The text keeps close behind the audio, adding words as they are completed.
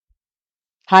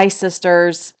Hi,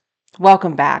 sisters.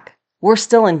 Welcome back. We're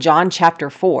still in John chapter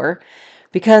 4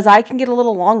 because I can get a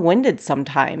little long winded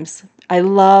sometimes. I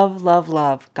love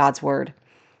God's word.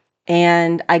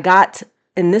 And I got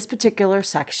in this particular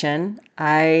section,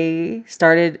 I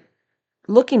started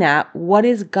looking at what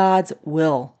is God's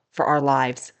will for our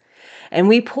lives. And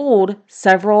we pulled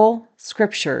several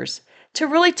scriptures to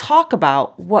really talk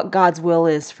about what God's will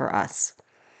is for us.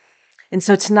 And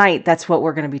so tonight, that's what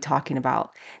we're going to be talking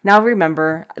about. Now,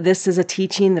 remember, this is a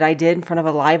teaching that I did in front of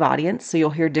a live audience, so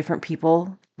you'll hear different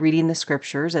people reading the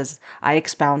scriptures as I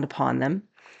expound upon them.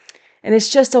 And it's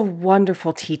just a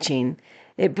wonderful teaching.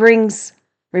 It brings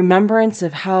remembrance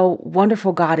of how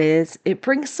wonderful God is. It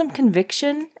brings some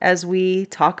conviction as we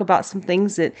talk about some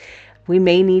things that we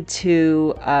may need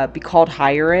to be called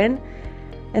higher in.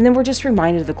 And then we're just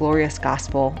reminded of the glorious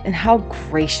gospel and how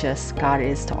gracious God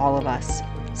is to all of us.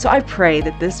 So I pray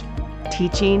that this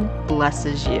teaching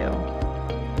blesses you.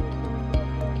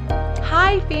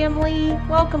 Hi, family.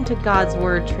 Welcome to God's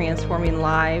Word Transforming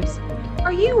Lives.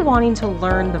 Are you wanting to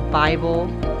learn the Bible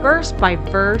verse by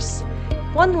verse,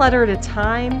 one letter at a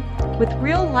time, with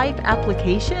real life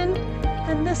application?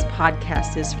 Then this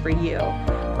podcast is for you.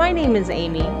 My name is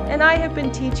Amy, and I have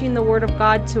been teaching the Word of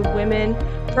God to women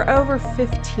for over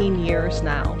 15 years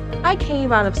now. I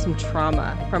came out of some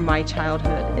trauma from my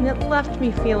childhood, and it left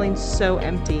me feeling so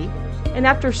empty. And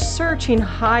after searching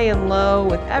high and low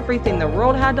with everything the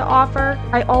world had to offer,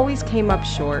 I always came up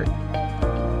short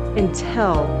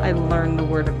until I learned the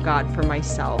Word of God for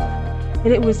myself. And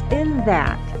it was in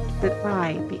that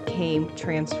I became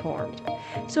transformed.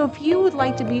 So if you would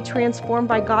like to be transformed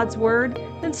by God's Word,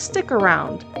 then stick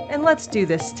around and let's do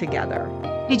this together.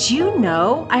 Did you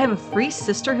know I have a free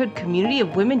sisterhood community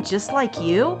of women just like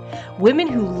you? Women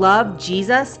who love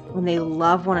Jesus and they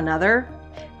love one another.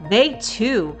 They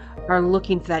too are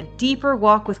looking for that deeper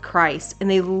walk with Christ and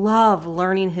they love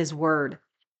learning His Word.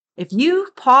 If you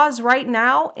pause right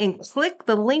now and click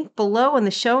the link below in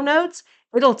the show notes,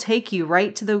 it'll take you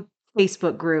right to the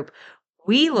Facebook group.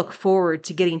 We look forward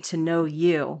to getting to know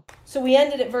you. So we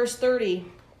ended at verse 30.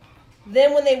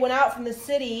 Then when they went out from the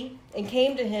city and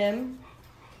came to him,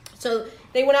 so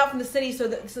they went out from the city, so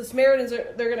the Samaritans,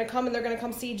 they're going to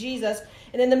come see Jesus.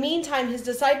 And in the meantime, his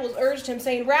disciples urged him,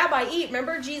 saying, Rabbi, eat.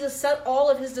 Remember, Jesus sent all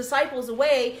of his disciples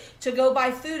away to go buy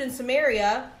food in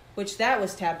Samaria, which that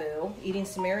was taboo, eating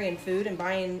Samaritan food and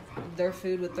buying their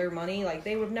food with their money. Like,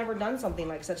 they would have never done something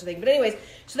like such a thing. But anyways,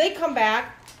 so they come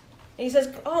back, and he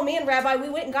says, oh man, Rabbi, we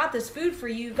went and got this food for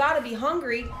you. You've got to be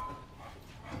hungry.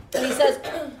 And he says,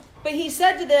 but he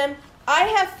said to them, I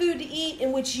have food to eat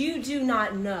in which you do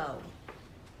not know.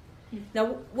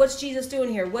 Now, what's Jesus doing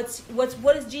here?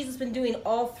 What has Jesus been doing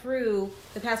all through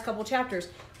the past couple chapters?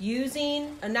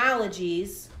 Using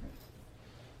analogies,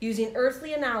 using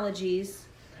earthly analogies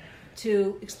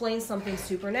to explain something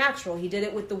supernatural. He did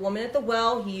it with the woman at the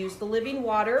well. He used the living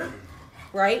water,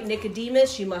 right?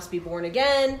 Nicodemus, you must be born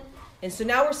again. And so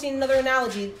now we're seeing another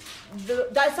analogy. The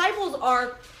disciples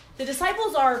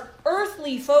are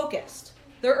earthly focused.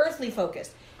 They're earthly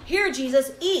focused. Here,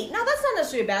 Jesus, eat. Now, that's not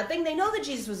necessarily a bad thing. They know that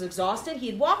Jesus was exhausted. He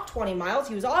had walked 20 miles.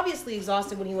 He was obviously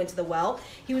exhausted when he went to the well.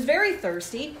 He was very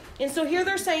thirsty. And so here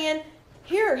they're saying,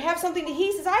 here, have something to eat.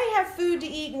 He says, I have food to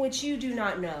eat in which you do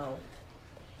not know.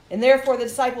 And therefore the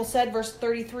disciples said, verse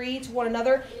 33, to one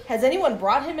another, has anyone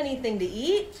brought him anything to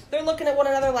eat? They're looking at one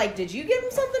another like, did you give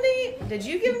him something to eat? Did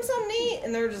you give him something to eat?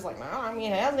 And they're just like, no, I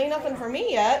mean, it hasn't ain't nothing for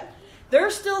me yet. They're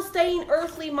still staying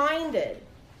earthly minded.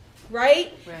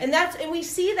 Right? And we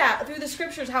see that through the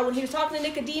scriptures, how when he was talking to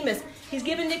Nicodemus, he's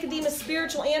giving Nicodemus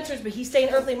spiritual answers, but he's staying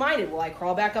earthly minded. Will I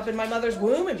crawl back up in my mother's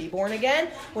womb and be born again?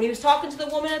 When he was talking to the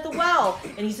woman at the well,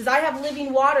 and he says, I have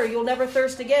living water, you'll never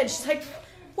thirst again. She's like,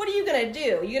 what are you going to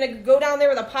do? Are you going to go down there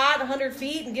with a pot 100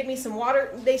 feet and get me some water?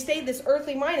 They stayed this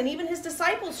earthly mind, and even his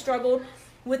disciples struggled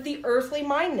with the earthly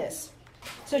mindness.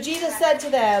 So Jesus said to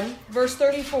them, verse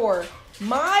 34,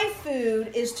 my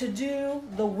food is to do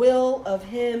the will of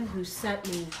him who sent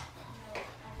me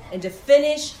and to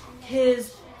finish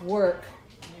his work.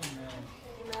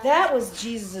 That was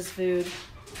Jesus' food.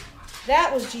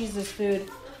 That was Jesus' food.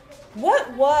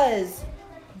 What was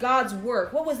God's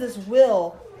work? What was this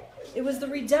will? It was the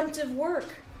redemptive work.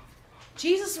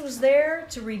 Jesus was there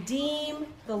to redeem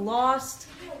the lost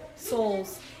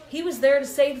souls. He was there to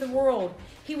save the world.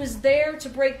 He was there to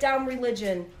break down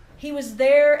religion. He was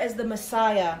there as the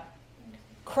Messiah.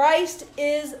 Christ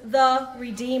is the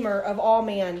Redeemer of all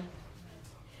man,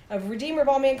 a Redeemer of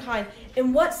all mankind.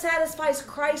 And what satisfies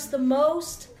Christ the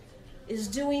most is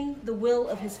doing the will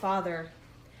of his Father,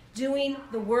 doing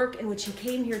the work in which he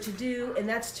came here to do, and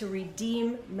that's to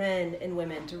redeem men and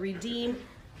women, to redeem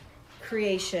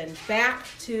creation back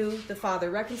to the Father,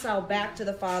 reconcile back to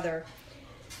the Father.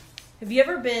 Have you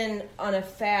ever been on a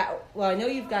well, I know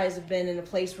you guys have been in a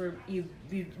place where you've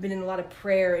been in a lot of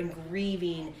prayer and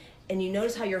grieving, and you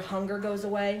notice how your hunger goes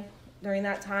away during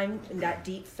that time, and that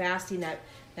deep fasting,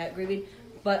 that grieving.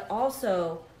 But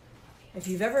also, if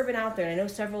you've ever been out there, and I know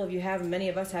several of you have, and many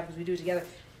of us have because we do it together,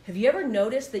 have you ever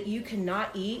noticed that you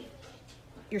cannot eat?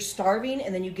 You're starving,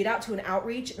 and then you get out to an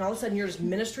outreach, and all of a sudden you're just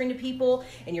ministering to people,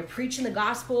 and you're preaching the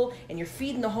gospel, and you're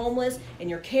feeding the homeless, and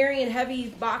you're carrying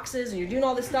heavy boxes, and you're doing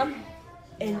all this stuff,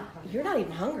 and you're not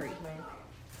even hungry.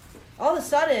 All of a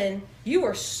sudden, you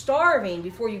were starving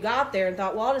before you got there and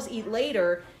thought, well, I'll just eat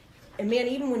later. And man,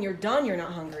 even when you're done, you're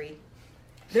not hungry.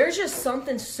 There's just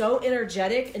something so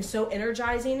energetic and so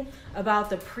energizing about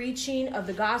the preaching of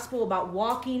the gospel, about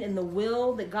walking in the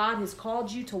will that God has called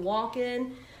you to walk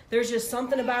in. There's just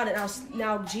something about it.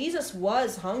 Now Jesus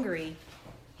was hungry.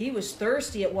 He was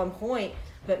thirsty at one point.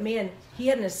 But man, he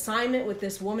had an assignment with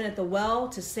this woman at the well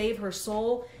to save her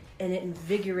soul, and it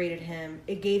invigorated him.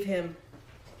 It gave him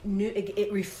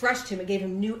it refreshed him. It gave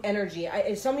him new energy.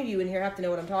 Some of you in here have to know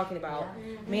what I'm talking about.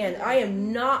 Man, I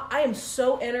am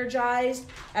so energized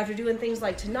after doing things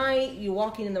like tonight, you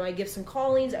walking into my gifts and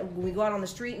callings, when we go out on the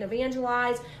street and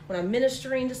evangelize, when I'm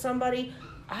ministering to somebody,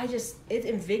 it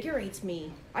invigorates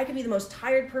me. I could be the most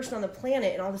tired person on the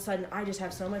planet, and all of a sudden I just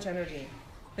have so much energy.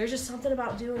 There's just something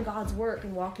about doing God's work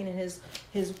and walking in his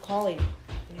calling.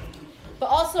 But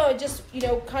also, I just,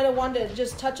 kind of wanted to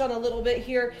just touch on a little bit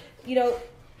here,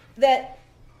 that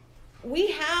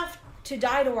we have to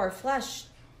die to our flesh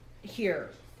here.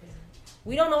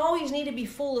 We don't always need to be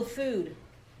full of food.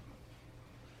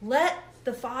 Let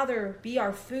the Father be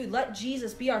our food. Let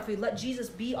Jesus be our food. Let Jesus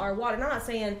be our water. And I'm not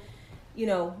saying,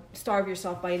 starve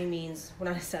yourself by any means. We're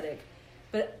not ascetic.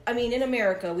 But, in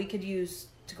America, we could use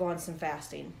to go on some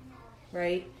fasting,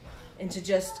 right? And to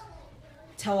just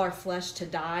tell our flesh to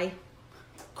die.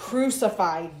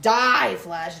 Crucify, die,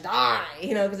 flesh, die,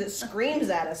 because it screams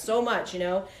at us so much,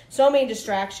 so many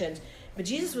distractions. But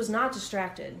Jesus was not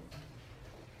distracted.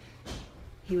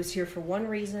 He was here for one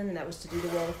reason, and that was to do the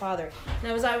will of the Father.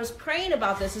 Now, as I was praying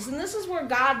about this is where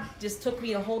God just took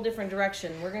me in a whole different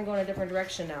direction. We're going to go in a different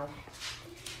direction now.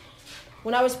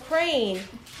 When I was praying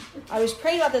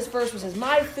about this verse, which says,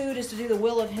 my food is to do the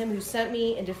will of him who sent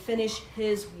me and to finish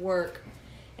his work.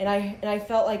 And I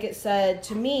felt like it said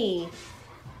to me,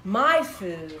 my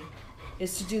food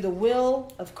is to do the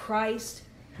will of Christ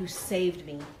who saved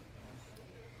me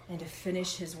and to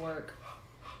finish his work.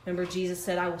 Remember, Jesus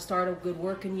said, I will start a good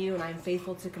work in you, and I am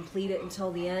faithful to complete it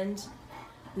until the end.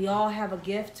 We all have a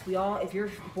gift. If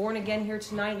you're born again here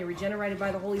tonight and you're regenerated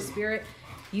by the Holy Spirit,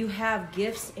 you have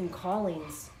gifts and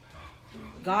callings.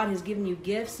 God has given you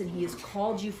gifts, and he has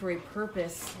called you for a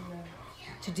purpose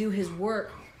to do his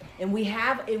work. And we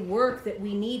have a work that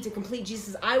we need to complete. Jesus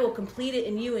says, I will complete it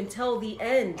in you until the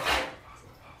end.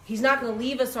 He's not going to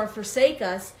leave us or forsake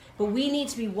us, but we need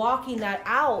to be walking that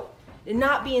out and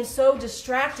not being so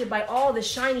distracted by all the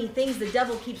shiny things the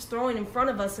devil keeps throwing in front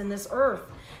of us in this earth.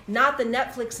 Not the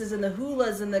Netflixes and the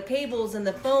Hulas and the cables and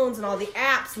the phones and all the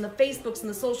apps and the Facebooks and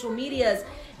the social medias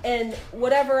and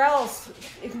whatever else.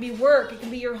 It can be work, it can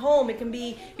be your home, it can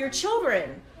be your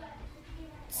children.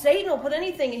 Satan will put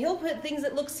anything, and he'll put things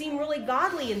that seem really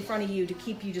godly in front of you to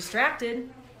keep you distracted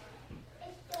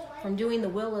from doing the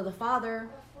will of the Father.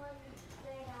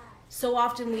 So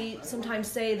often we sometimes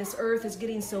say this earth is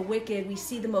getting so wicked. We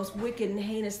see the most wicked and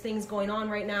heinous things going on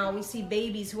right now. We see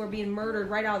babies who are being murdered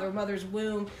right out of their mother's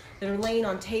womb that are laying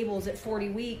on tables at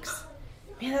 40 weeks.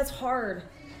 Man, that's hard.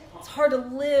 It's hard to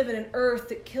live in an earth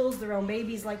that kills their own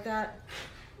babies like that.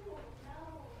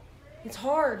 It's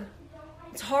hard.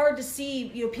 It's hard to see,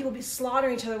 people be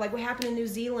slaughtering each other like what happened in New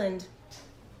Zealand.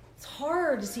 It's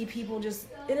hard to see people just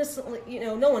innocently,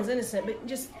 no one's innocent, but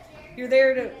just you're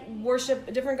there to worship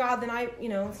a different God than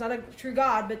it's not a true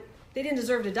God, but they didn't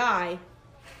deserve to die.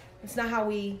 It's not how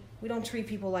we don't treat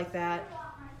people like that.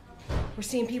 We're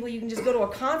seeing people, you can just go to a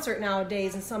concert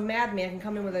nowadays and some madman can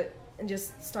come in with it and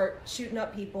just start shooting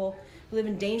up people. We live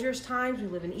in dangerous times. We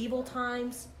live in evil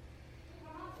times.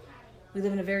 We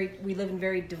live in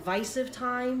very divisive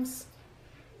times.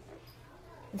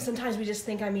 And sometimes we just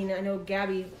think, I know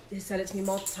Gabby has said it to me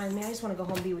multiple times, man, I just want to go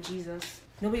home and be with Jesus.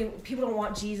 People don't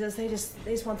want Jesus. They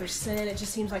just want their sin. It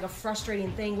just seems like a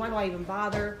frustrating thing. Why do I even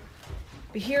bother?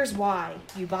 But here's why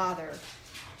you bother.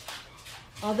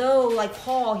 Although, like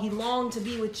Paul, he longed to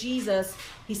be with Jesus,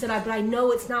 he said, but I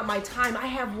know it's not my time. I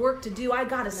have work to do. I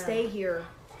got to stay here.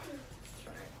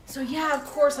 So yeah, of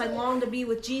course I long to be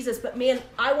with Jesus, but man,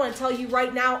 I want to tell you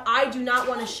right now, I do not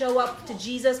want to show up to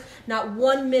Jesus not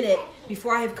 1 minute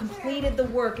before I have completed the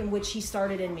work in which he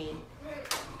started in me.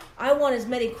 I want as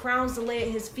many crowns to lay at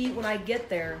his feet when I get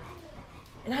there.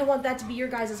 And I want that to be your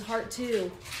guys' heart too.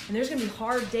 And there's going to be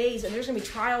hard days, and there's going to be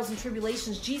trials and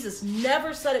tribulations. Jesus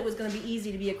never said it was going to be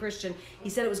easy to be a Christian. He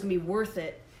said it was going to be worth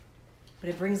it. But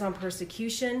it brings on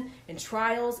persecution and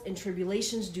trials and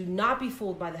tribulations. Do not be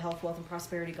fooled by the health, wealth, and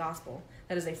prosperity gospel.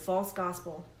 That is a false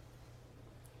gospel.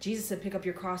 Jesus said, pick up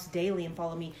your cross daily and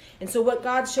follow me. And so what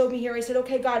God showed me here, I said,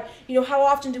 okay, God, how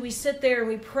often do we sit there and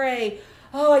we pray,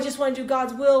 oh, I just want to do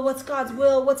God's will. What's God's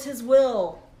will? What's his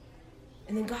will?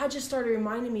 And then God just started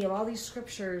reminding me of all these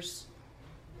scriptures.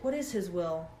 What is his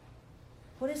will?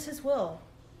 What is his will?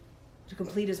 To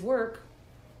complete his work.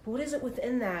 But what is it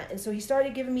within that? And so he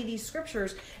started giving me these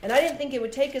scriptures, and I didn't think it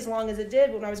would take as long as it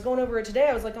did. When I was going over it today,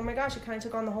 I was like, oh my gosh, it kind of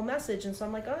took on the whole message. And so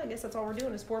I'm like, oh, I guess that's all we're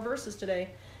doing is 4 verses today.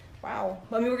 Wow.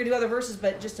 I mean, we're going to do other verses,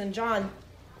 but just in John.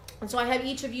 And so I have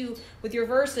each of you with your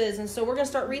verses, and so we're going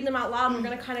to start reading them out loud, and we're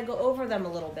going to kind of go over them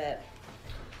a little bit.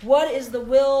 What is the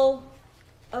will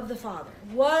of the Father?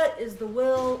 What is the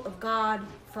will of God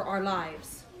for our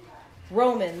lives?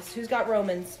 Romans. Who's got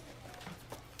Romans?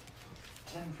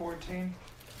 10:14.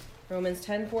 Romans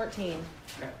 10:14.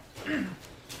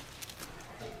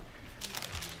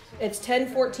 It's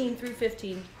 10:14 through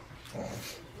 15.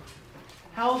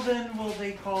 How then will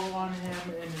they call on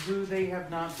him in who they have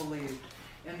not believed?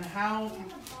 And how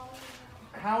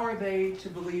are they to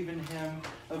believe in him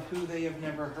of who they have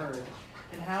never heard?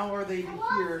 And how are they to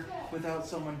hear without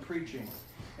someone preaching?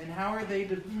 And how are they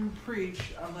to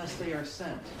preach unless they are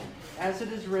sent? As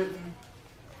it is written,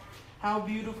 how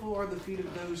beautiful are the feet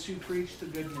of those who preach the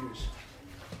good news.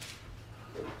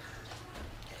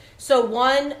 So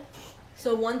one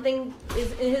thing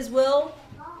is in his will,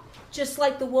 just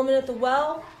like the woman at the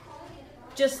well,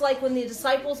 just like when the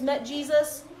disciples met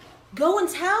Jesus, go and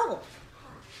tell.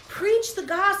 Preach the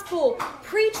gospel.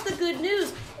 Preach the good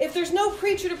news. If there's no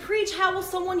preacher to preach, how will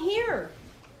someone hear?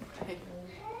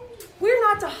 We're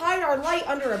not to hide our light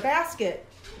under a basket.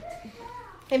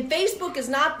 And Facebook is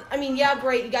not, yeah,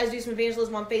 great, you guys do some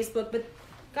evangelism on Facebook, but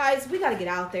guys, we got to get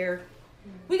out there.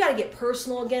 We got to get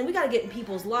personal again. We got to get in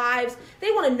people's lives.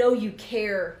 They want to know you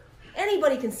care.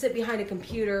 Anybody can sit behind a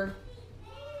computer.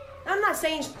 I'm not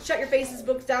saying shut your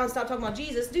Facebook down and stop talking about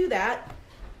Jesus. Do that.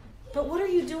 But what are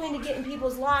you doing to get in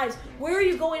people's lives? Where are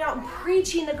you going out and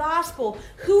preaching the gospel?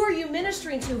 Who are you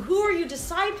ministering to? Who are you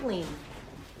discipling?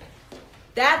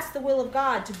 That's the will of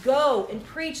God, to go and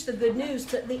preach the good news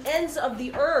to the ends of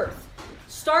the earth.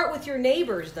 Start with your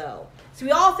neighbors, though. So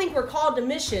we all think we're called to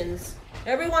missions.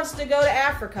 Everyone wants to go to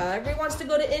Africa. Everyone wants to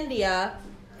go to India.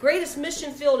 Greatest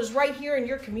mission field is right here in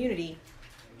your community.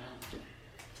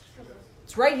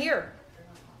 It's right here.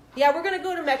 Yeah, we're going to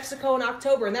go to Mexico in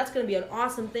October, and that's going to be an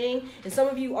awesome thing. And some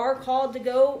of you are called to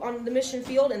go on the mission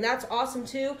field, and that's awesome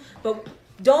too. But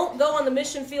don't go on the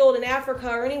mission field in Africa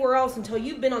or anywhere else until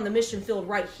you've been on the mission field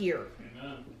right here.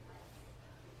 Amen.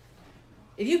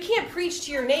 If you can't preach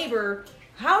to your neighbor,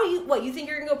 you think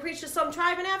you're going to go preach to some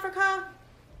tribe in Africa?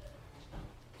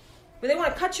 Where they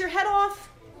want to cut your head off?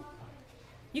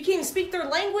 You can't even speak their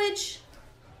language?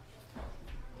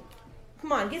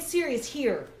 Come on, get serious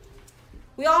here.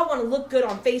 We all want to look good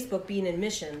on Facebook being in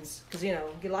missions because, you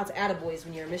get lots of attaboys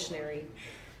when you're a missionary,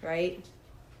 right?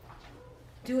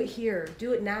 Do it here.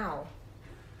 Do it now.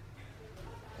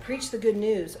 Preach the good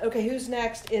news. Okay, who's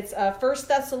next? It's 1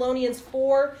 Thessalonians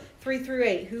 4, 3 through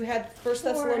 8. Who had 1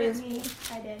 Thessalonians? Me,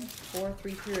 I did. 4,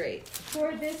 3 through 8.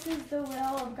 For this is the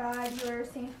will of God, your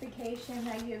sanctification,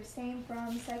 that you abstain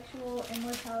from sexual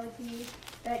immorality,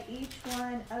 that each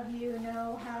one of you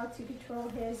know how to control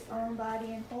his own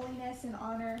body in holiness and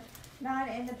honor, not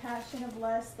in the passion of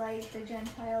lust like the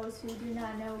Gentiles who do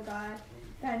not know God,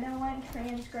 that no one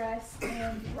transgress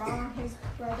and wrong his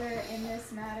brother in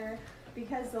this matter,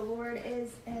 because the Lord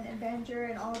is an avenger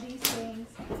in all these things,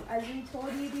 as we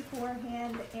told you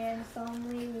beforehand and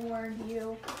solemnly warned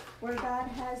you, where God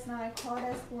has not called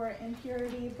us for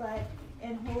impurity, but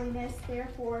in holiness.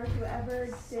 Therefore, whoever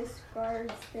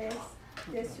disregards this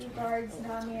disregards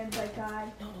not man but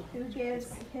God, who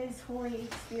gives his Holy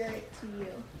Spirit to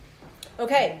you.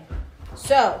 Okay,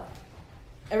 so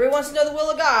everyone wants to know the will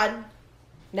of God.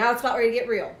 Now it's about ready to get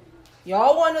real. You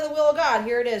all want to know the will of God.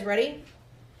 Here it is. Ready?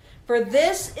 For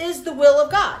this is the will of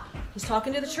God. He's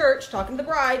talking to the church, talking to the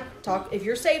bride. If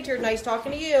you're saved here tonight, he's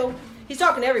talking to you. He's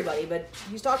talking to everybody, but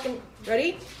he's talking.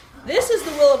 Ready? This is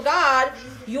the will of God,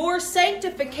 your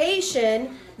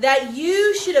sanctification, that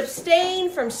you should abstain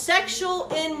from sexual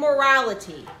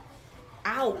immorality.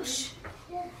 Ouch.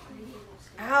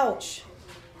 Ouch.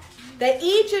 That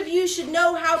each of you should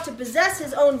know how to possess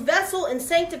his own vessel in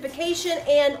sanctification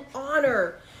and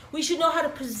honor. We should know how to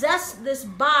possess this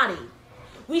body.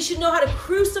 We should know how to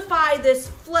crucify this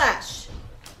flesh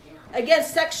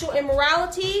against sexual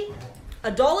immorality,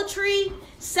 idolatry,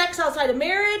 sex outside of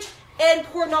marriage, and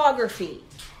pornography.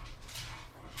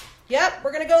 Yep,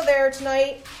 we're going to go there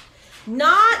tonight.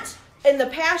 Not in the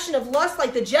passion of lust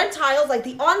like the Gentiles, like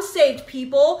the unsaved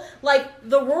people, like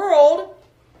the world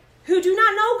who do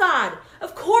not know God.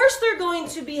 Of course they're going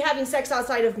to be having sex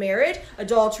outside of marriage,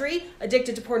 adultery,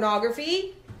 addicted to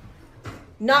pornography,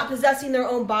 not possessing their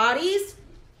own bodies,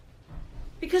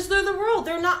 because they're the world.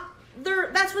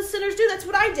 That's what sinners do. That's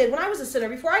what I did when I was a sinner.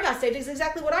 Before I got saved, it's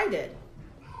exactly what I did.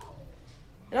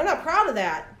 And I'm not proud of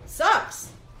that. It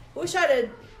sucks. I wish I'd have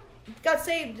got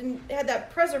saved and had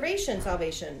that preservation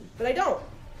salvation, but I don't.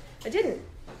 I didn't.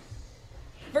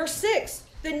 Verse 6,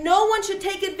 that no one should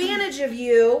take advantage of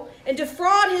you and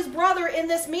defraud his brother in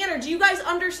this manner. Do you guys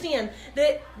understand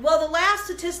that, well, the last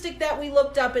statistic that we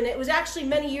looked up, and it was actually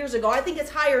many years ago, I think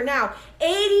it's higher now,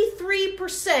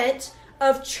 83%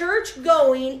 of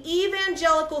church-going,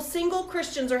 evangelical, single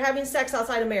Christians are having sex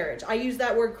outside of marriage. I use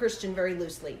that word Christian very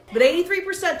loosely. But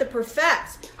 83% that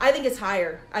profess, I think it's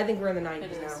higher. I think we're in the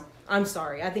 90s now. I'm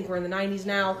sorry. I think we're in the 90s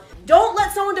now. Don't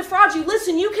let someone defraud you.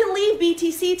 Listen, you can leave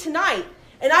BTC tonight,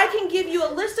 and I can give you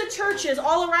a list of churches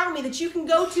all around me that you can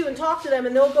go to and talk to them,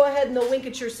 and they'll go ahead and they'll wink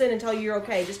at your sin and tell you you're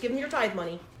okay. Just give them your tithe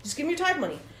money. Just give them your tithe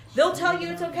money. They'll tell you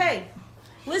it's okay.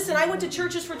 Listen, I went to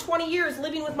churches for 20 years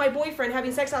living with my boyfriend,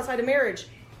 having sex outside of marriage.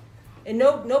 And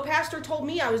no pastor told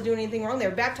me I was doing anything wrong. They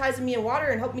were baptizing me in water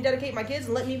and helped me dedicate my kids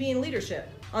and let me be in leadership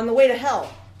on the way to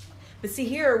hell. But see,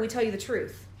 here we tell you the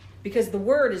truth, because the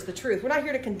word is the truth. We're not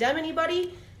here to condemn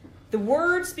anybody. The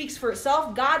word speaks for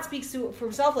itself. God speaks for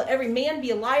himself. Let every man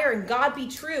be a liar and God be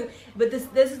true. But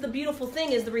this is the beautiful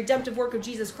thing, is the redemptive work of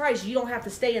Jesus Christ. You don't have to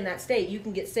stay in that state. You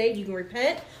can get saved. You can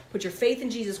repent. Put your faith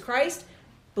in Jesus Christ.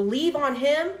 Believe on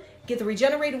him. Get the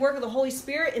regenerated work of the Holy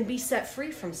Spirit and be set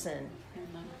free from sin.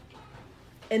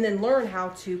 And then learn how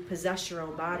to possess your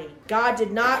own body. God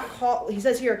did not call, he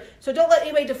says here, so don't let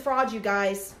anybody defraud you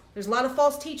guys. There's a lot of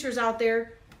false teachers out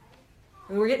there.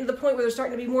 And we're getting to the point where there's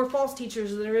starting to be more false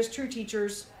teachers than there is true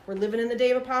teachers. We're living in the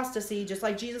day of apostasy, just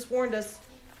like Jesus warned us.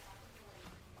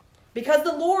 Because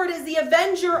the Lord is the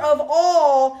avenger of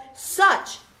all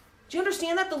such. Do you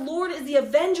understand that? The Lord is the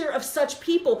avenger of such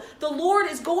people. The Lord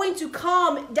is going to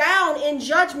come down in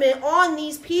judgment on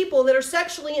these people that are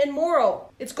sexually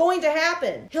immoral. It's going to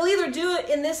happen. He'll either do it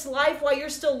in this life while you're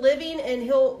still living and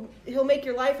he'll make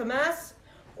your life a mess,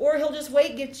 or he'll just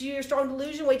wait, give you your strong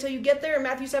delusion, wait till you get there. In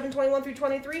Matthew 7:21 through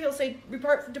 23, he'll say,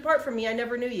 depart from me, I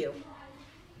never knew you.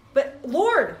 But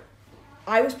Lord,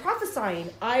 I was prophesying.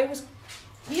 I was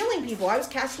healing people. I was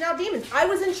casting out demons. I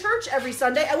was in church every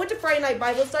Sunday. I went to Friday night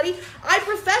Bible study. I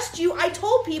professed you. I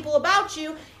told people about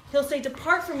you. He'll say,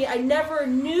 depart from me. I never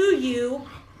knew you,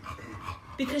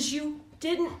 because you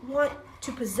didn't want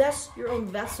to possess your own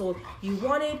vessel. You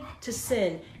wanted to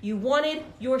sin. You wanted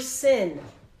your sin.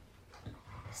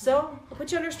 So I'll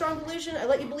put you under strong delusion. I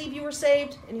let you believe you were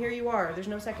saved, and here you are. There's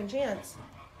no second chance.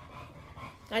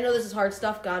 I know this is hard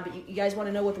stuff, God, but you guys want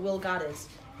to know what the will of God is.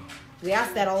 We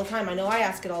ask that all the time. I know I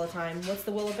ask it all the time. What's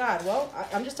the will of God? Well,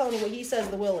 I'm just telling you what he says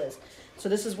the will is. So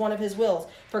this is one of his wills.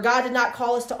 For God did not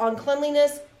call us to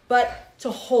uncleanliness, but to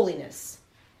holiness.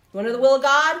 You want to know the will of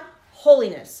God?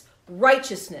 Holiness,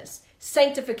 righteousness,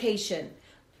 sanctification,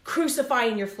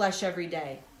 crucifying your flesh every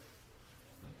day.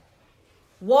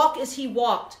 Walk as he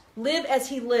walked. Live as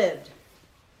he lived.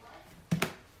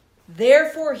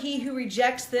 Therefore, he who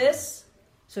rejects this...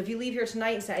 So if you leave here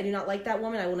tonight and say, I do not like that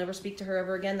woman, I will never speak to her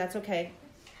ever again, that's okay.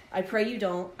 I pray you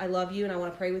don't. I love you and I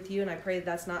want to pray with you, and I pray that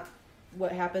that's not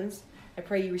what happens. I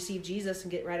pray you receive Jesus and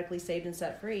get radically saved and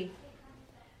set free.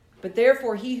 But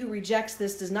therefore, he who rejects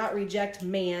this does not reject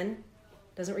man,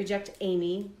 doesn't reject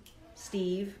Amy,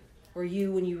 Steve, or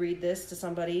you when you read this to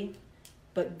somebody,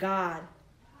 but God.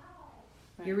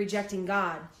 You're rejecting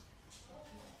God.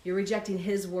 You're rejecting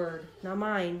his word, not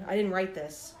mine. I didn't write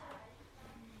this.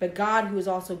 But God, who has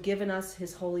also given us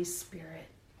his Holy Spirit.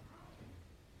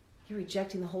 You're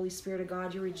rejecting the Holy Spirit of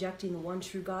God. You're rejecting the one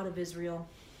true God of Israel.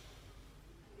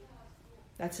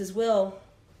 That's his will.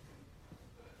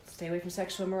 Stay away from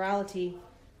sexual immorality.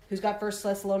 Who's got 1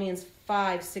 Thessalonians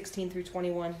 5:16 through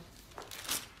 21?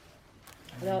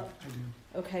 I do.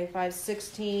 Okay,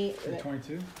 5:16.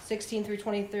 22. 16 through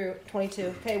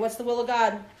 22. Okay, what's the will of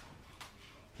God?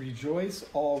 Rejoice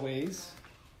always.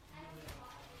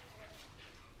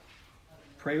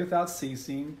 Pray without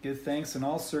ceasing. Give thanks in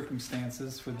all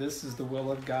circumstances, for this is the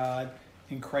will of God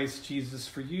in Christ Jesus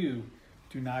for you.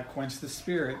 Do not quench the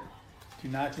spirit. Do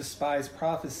not despise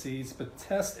prophecies, but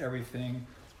test everything.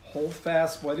 Hold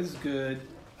fast what is good.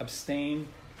 Abstain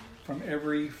from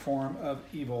every form of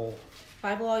evil.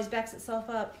 Bible always backs itself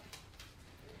up.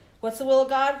 What's the will of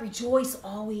God? Rejoice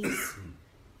always.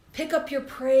 Pick up your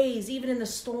praise, even in the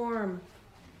storm.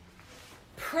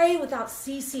 Pray without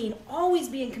ceasing. Always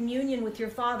be in communion with your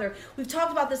Father. We've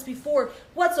talked about this before.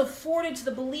 What's afforded to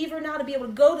the believer now to be able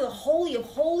to go to the Holy of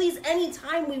Holies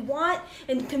anytime we want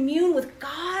and commune with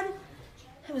God?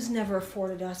 It was never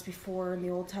afforded us before in the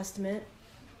Old Testament.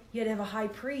 You had to have a high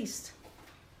priest.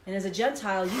 And as a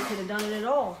Gentile, you could have done it at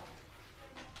all.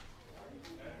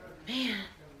 Man.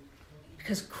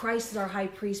 Because Christ is our high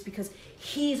priest, because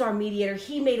he's our mediator.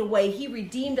 He made a way. He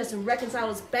redeemed us and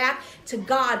reconciled us back to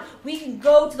God. We can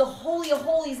go to the Holy of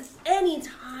Holies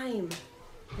anytime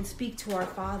and speak to our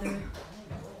Father.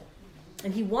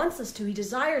 And he wants us to. He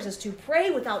desires us to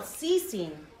pray without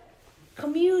ceasing.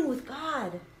 Commune with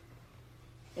God.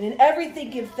 And in everything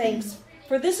give thanks.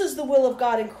 For this is the will of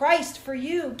God in Christ for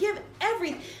you. Give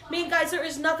everything. Man, guys, there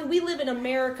is nothing. We live in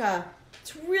America.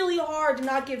 It's really hard to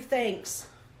not give thanks.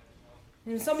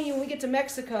 And some of you, when we get to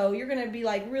Mexico, you're going to be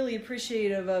like really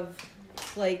appreciative of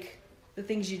like the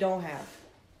things you don't have.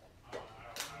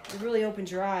 It really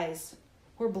opens your eyes.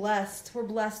 We're blessed. We're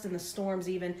blessed in the storms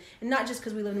even. And not just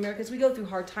because we live in America, because we go through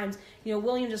hard times. You know,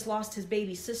 William just lost his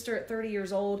baby sister at 30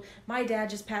 years old. My dad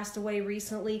just passed away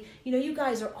recently. You know, you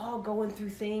guys are all going through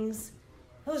things.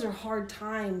 Those are hard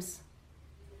times.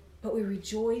 But we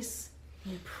rejoice,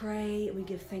 and we pray, and we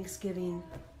give thanksgiving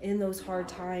in those hard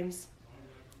times.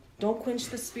 Don't quench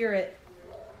the Spirit.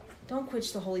 Don't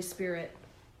quench the Holy Spirit.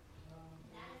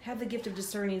 Have the gift of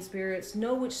discerning spirits.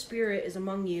 Know which spirit is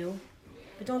among you,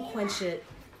 but don't quench it.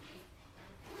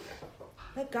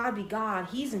 Let God be God.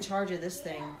 He's in charge of this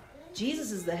thing.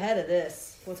 Jesus is the head of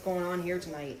this, what's going on here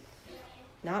tonight.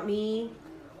 Not me,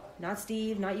 not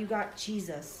Steve, not you. Got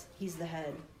Jesus. He's the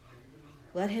head.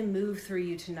 Let him move through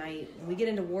you tonight. When we get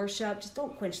into worship, just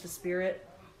don't quench the Spirit.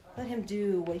 Let him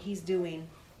do what he's doing.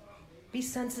 Be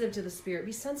sensitive to the Spirit.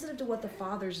 Be sensitive to what the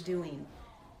Father's doing.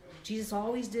 Jesus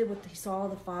always did what he saw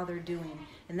the Father doing.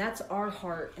 And that's our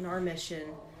heart and our mission.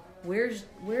 Where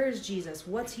is Jesus?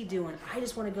 What's he doing? I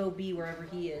just want to go be wherever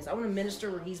he is. I want to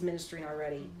minister where he's ministering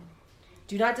already.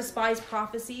 Do not despise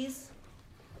prophecies.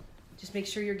 Just make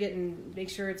sure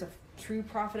it's a true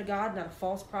prophet of God, not a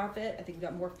false prophet. I think we've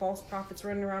got more false prophets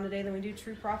running around today than we do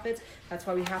true prophets. That's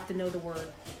why we have to know the word.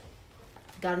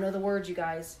 Got to know the word, you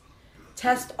guys.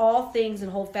 Test all things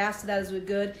and hold fast to that as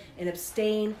good, and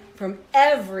abstain from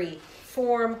every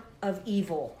form of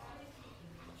evil.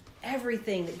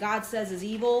 Everything that God says is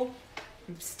evil,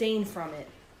 abstain from it.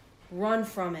 Run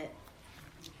from it.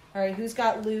 All right, who's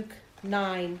got Luke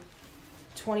 9,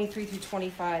 23 through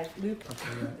 25? Luke?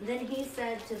 Then he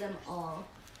said to them all,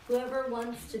 whoever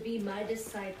wants to be my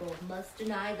disciple must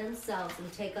deny themselves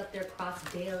and take up their cross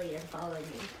daily and follow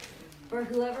me. For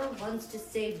whoever wants to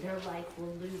save their life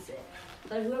will lose it.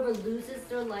 But whoever loses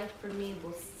their life for me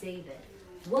will save it.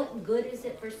 What good is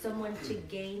it for someone to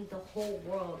gain the whole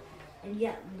world and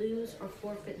yet lose or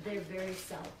forfeit their very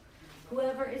self?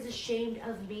 Whoever is ashamed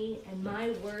of me and my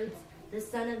words, the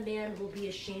Son of Man will be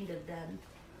ashamed of them.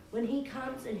 When he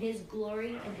comes in his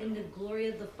glory and in the glory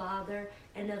of the Father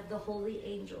and of the holy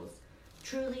angels.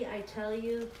 Truly I tell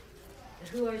you,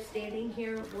 who are standing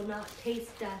here will not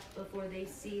taste death before they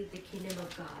see the kingdom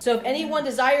of God. So if anyone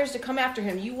desires to come after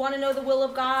him, you want to know the will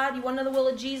of God? You want to know the will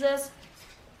of Jesus?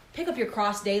 Pick up your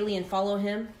cross daily and follow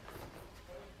him.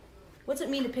 What's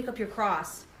it mean to pick up your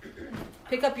cross?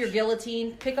 Pick up your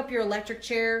guillotine. Pick up your electric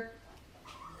chair.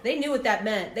 They knew what that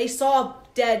meant. They saw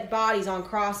dead bodies on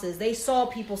crosses. They saw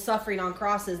people suffering on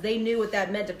crosses. They knew what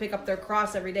that meant to pick up their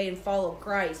cross every day and follow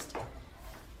Christ.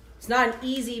 It's not an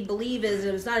easy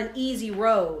believism. It's not an easy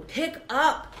road. Pick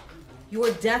up your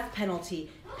death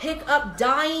penalty. Pick up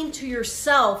dying to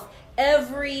yourself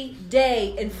every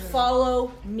day and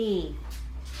follow me.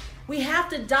 We have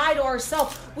to die to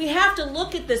ourselves. We have to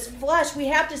look at this flesh. We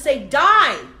have to say,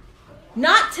 die.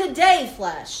 Not today,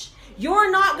 flesh.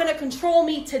 You're not going to control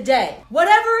me today.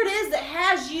 Whatever it is that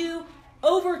has you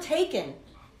overtaken.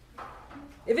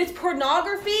 If it's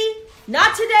pornography,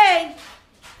 not today.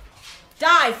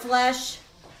 Die, flesh.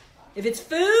 If it's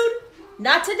food,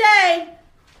 not today.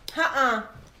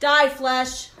 Die,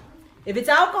 flesh. If it's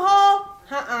alcohol,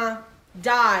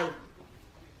 die.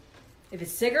 If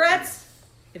it's cigarettes,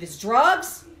 if it's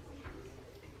drugs,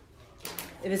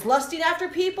 if it's lusting after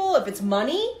people, if it's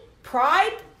money,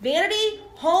 pride, vanity,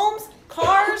 homes,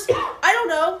 cars, I don't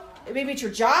know. Maybe it's your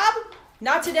job.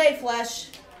 Not today, flesh.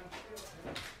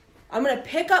 I'm going to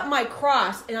pick up my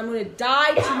cross and I'm going to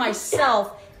die to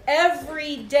myself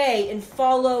every day and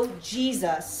follow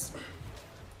Jesus.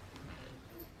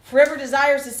 Whoever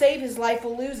desires to save his life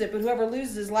will lose it, but whoever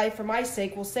loses his life for my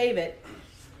sake will save it.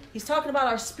 He's talking about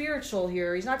our spiritual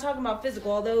here. He's not talking about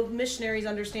physical, although missionaries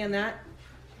understand that.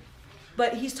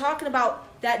 But he's talking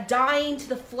about that dying to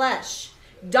the flesh,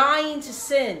 dying to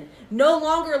sin, no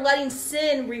longer letting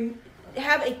sin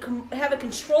have a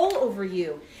control over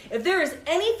you. If there is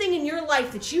anything in your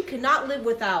life that you cannot live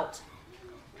without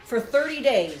for 30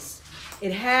 days,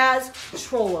 it has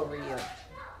control over you.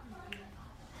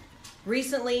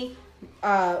 Recently,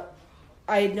 I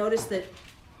had noticed that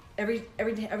every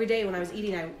day when I was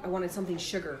eating, I wanted something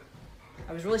sugar.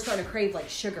 I was really starting to crave like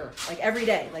sugar, like every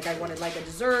day. Like I wanted like a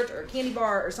dessert or a candy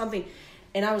bar or something.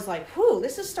 And I was like, whew,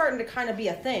 this is starting to kind of be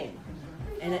a thing.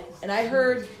 And I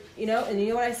heard, and you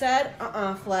know what I said?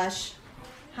 Flesh.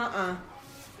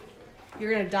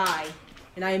 You're going to die.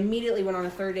 And I immediately went on a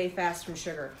 30-day fast from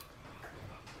sugar.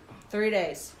 30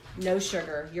 days, no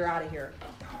sugar, you're out of here.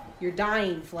 You're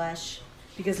dying, flesh,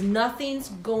 because nothing's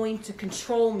going to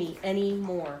control me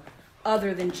anymore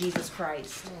other than Jesus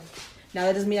Christ. Now,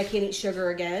 that doesn't mean I can't eat sugar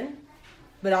again,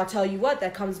 but I'll tell you what,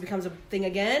 that becomes a thing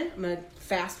again. I'm going to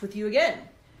fast with you again.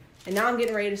 And now I'm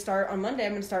getting ready to start, on Monday,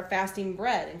 I'm going to start fasting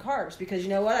bread and carbs, because you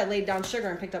know what? I laid down sugar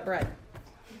and picked up bread.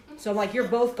 So I'm like, you're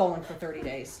both going for 30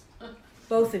 days.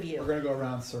 Both of you. We're going to go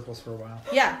around in circles for a while.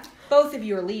 Yeah, both of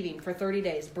you are leaving for 30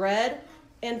 days. Bread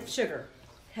and sugar.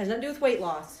 Has nothing to do with weight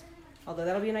loss. Although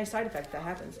that'll be a nice side effect if that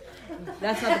happens.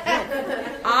 That's not the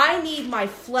point. I need my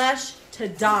flesh to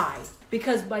die.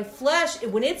 Because my flesh,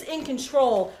 when it's in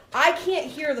control, I can't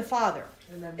hear the Father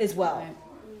as well.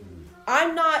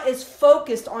 I'm not as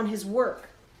focused on his work.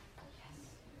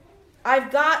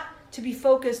 I've got to be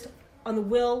focused on the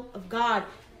will of God.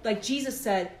 Like Jesus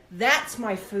said, that's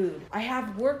my food. I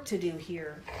have work to do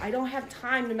here. I don't have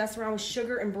time to mess around with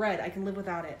sugar and bread. I can live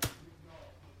without it.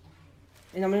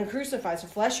 And I'm going to crucify. So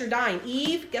flesh, you're dying.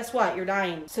 Eve, guess what? You're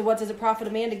dying. So what does it profit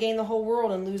a man to gain the whole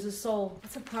world and lose his soul?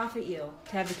 What's it profit you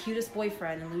to have the cutest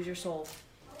boyfriend and lose your soul?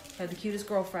 To have the cutest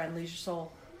girlfriend, lose your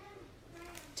soul?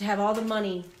 To have all the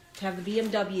money, to have the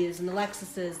BMWs and the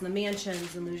Lexuses and the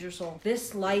mansions and lose your soul?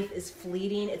 This life is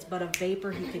fleeting. It's but a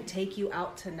vapor. He can take you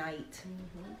out tonight.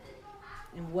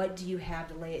 And what do you have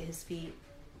to lay at his feet?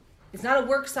 It's not a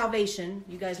work salvation.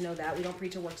 You guys know that. We don't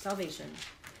preach a work salvation.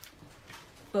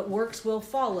 But works will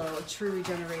follow a true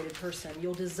regenerated person.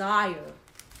 You'll desire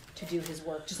to do his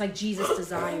work, just like Jesus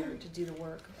desired to do the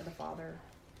work of the Father.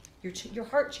 Your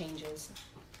heart changes.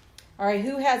 All right,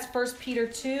 who has 1 Peter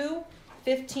 2,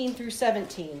 15 through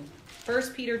 17? 1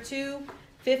 Peter 2,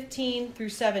 15 through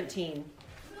 17.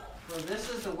 For this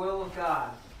is the will of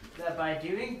God, that by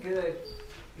doing good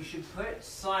you should put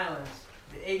silence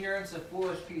the ignorance of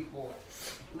foolish people.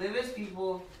 Live as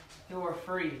people who are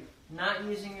free, not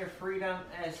using your freedom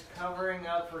as covering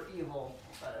up for evil,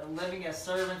 but living as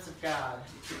servants of God.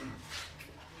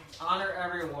 Honor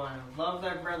everyone, love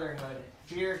their brotherhood,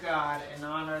 fear God, and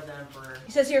honor the emperor.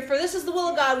 He says here, for this is the will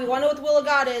of God. We want to know what the will of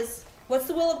God is. What's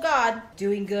the will of God?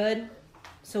 Doing good.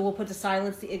 So we'll put to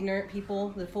silence the ignorant people,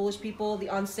 the foolish people, the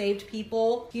unsaved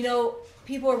people.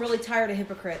 People are really tired of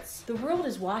hypocrites. The world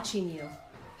is watching you.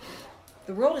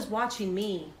 The world is watching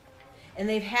me. And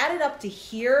they've had it up to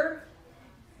here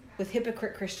with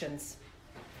hypocrite Christians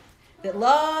that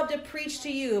love to preach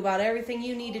to you about everything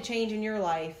you need to change in your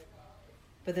life,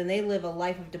 but then they live a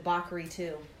life of debauchery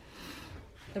too.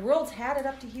 The world's had it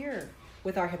up to here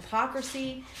with our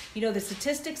hypocrisy. The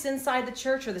statistics inside the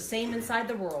church are the same inside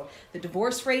the world. The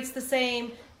divorce rate's the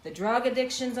same. The drug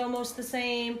addiction's almost the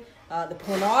same. The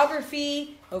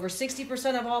pornography, over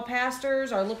 60% of all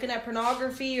pastors are looking at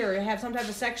pornography or have some type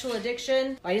of sexual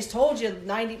addiction. I just told you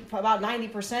about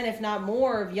 90%, if not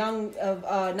more, of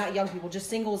not young people, just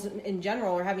singles in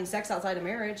general, are having sex outside of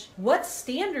marriage. What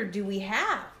standard do we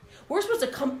have? We're supposed to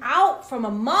come out from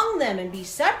among them and be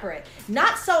separate,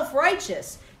 not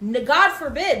self-righteous. God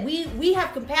forbid. We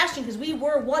have compassion because we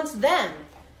were once them.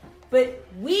 But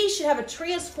we should have a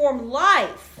transformed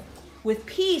life with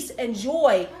peace and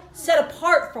joy, set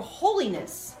apart for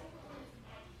holiness,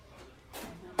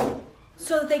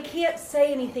 so that they can't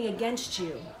say anything against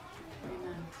you.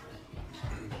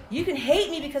 You can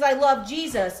hate me because I love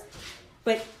Jesus,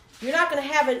 but you're not going to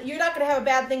have a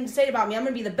bad thing to say about me. I'm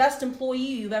going to be the best employee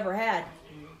you've ever had.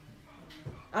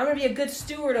 I'm going to be a good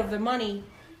steward of the money.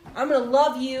 I'm going to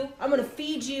love you. I'm going to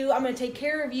feed you. I'm going to take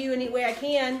care of you any way I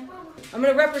can. I'm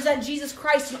going to represent Jesus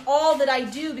Christ in all that I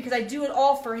do because I do it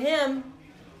all for him.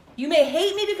 You may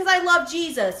hate me because I love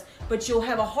Jesus, but you'll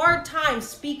have a hard time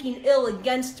speaking ill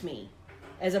against me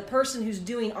as a person who's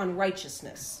doing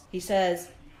unrighteousness. He says,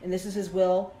 and this is his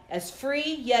will, as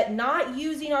free, yet not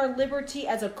using our liberty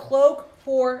as a cloak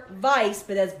for vice,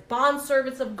 but as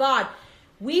bondservants of God.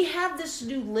 We have this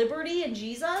new liberty in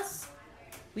Jesus.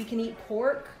 We can eat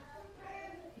pork.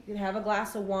 You can have a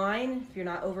glass of wine if you're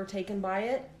not overtaken by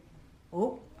it.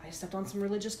 Oh, I stepped on some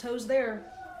religious toes there.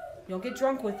 You don't get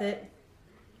drunk with it.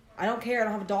 I don't care. I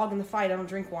don't have a dog in the fight. I don't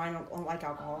drink wine. I don't like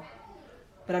alcohol.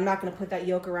 But I'm not going to put that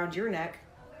yoke around your neck.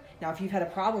 Now, if you've had a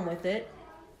problem with it,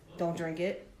 don't drink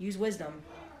it. Use wisdom.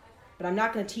 But I'm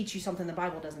not going to teach you something the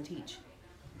Bible doesn't teach.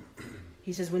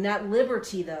 He says, when that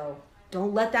liberty, though,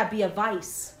 don't let that be a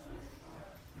vice.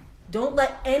 Don't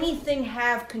let anything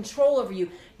have control over you.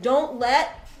 Don't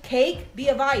let cake be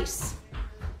a vice.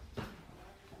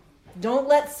 Don't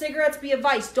let cigarettes be a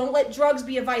vice. Don't let drugs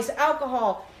be a vice.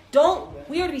 Alcohol.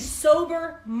 We are to be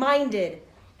sober-minded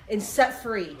and set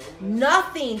free.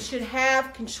 Nothing should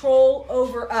have control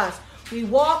over us. We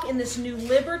walk in this new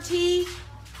liberty,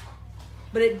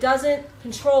 but it doesn't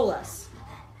control us.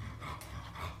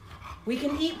 We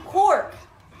can eat pork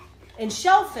and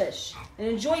shellfish and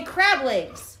enjoy crab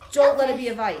legs. Don't let it be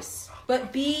a vice.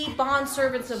 But be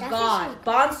bondservants of God.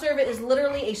 Bondservant is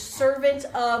literally a servant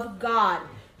of God.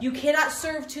 You cannot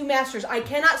serve two masters. I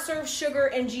cannot serve sugar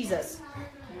and Jesus.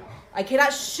 I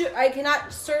cannot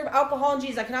serve alcohol and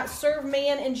Jesus. I cannot serve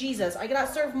man and Jesus. I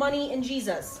cannot serve money and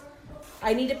Jesus.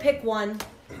 I need to pick one.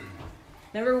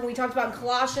 Remember when we talked about in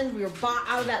Colossians, we were bought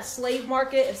out of that slave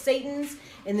market of Satan's,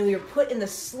 and then we were put in the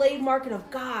slave market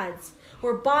of God's.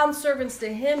 We're bondservants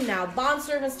to him now,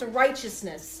 bondservants to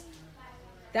righteousness.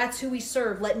 That's who we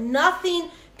serve. Let nothing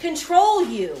control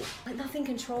you. Let nothing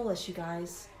control us, you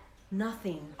guys.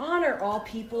 Nothing. Honor all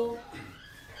people.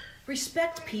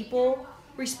 Respect people.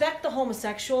 Respect the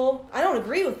homosexual. I don't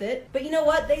agree with it, but you know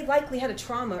what? They likely had a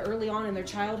trauma early on in their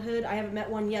childhood. I haven't met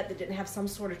one yet that didn't have some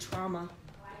sort of trauma,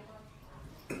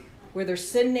 where their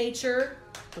sin nature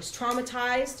was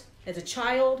traumatized as a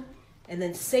child, and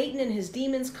then Satan and his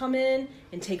demons come in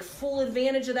and take full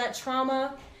advantage of that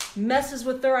trauma, messes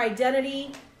with their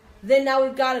identity. Then now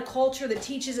we've got a culture that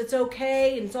teaches it's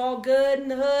okay and it's all good in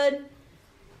the hood.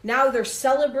 Now they're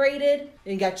celebrated,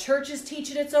 and you got churches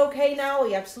teaching it's okay now.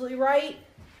 You're absolutely right.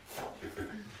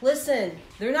 Listen,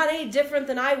 they're not any different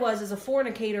than I was as a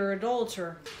fornicator or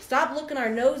adulterer. Stop looking our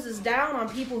noses down on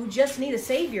people who just need a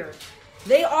savior.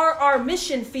 They are our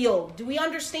mission field. Do we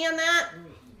understand that?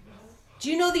 Do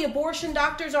you know the abortion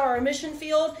doctors are our mission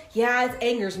field? Yeah, it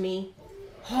angers me.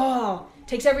 Oh,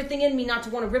 takes everything in me not to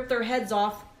want to rip their heads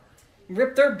off,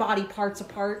 rip their body parts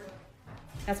apart.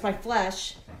 That's my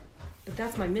flesh. But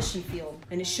that's my mission field,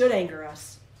 and it should anger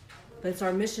us. But it's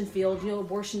our mission field. You know,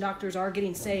 abortion doctors are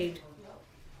getting saved.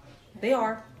 They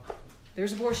are.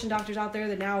 There's abortion doctors out there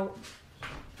that now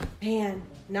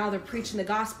they're preaching the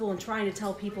gospel and trying to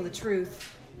tell people the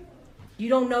truth. You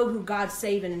don't know who God's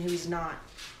saving and who he's not.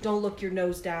 Don't look your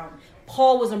nose down.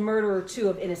 Paul was a murderer too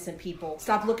of innocent people.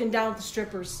 Stop looking down at the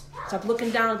strippers. Stop looking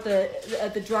down at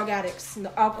the drug addicts and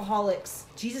the alcoholics.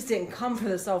 Jesus didn't come for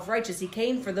the self-righteous. He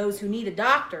came for those who need a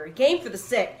doctor. He came for the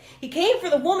sick. He came for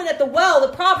the woman at the well,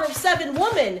 the Proverbs 7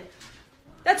 woman.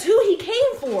 That's who he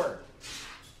came for.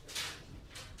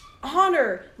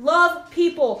 Honor, love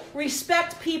people,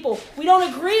 respect people. We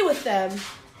don't agree with them.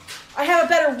 I have a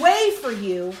better way for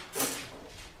you,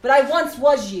 but I once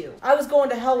was you. I was going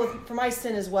to hell for my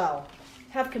sin as well.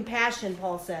 Have compassion,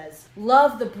 Paul says.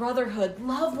 Love the brotherhood.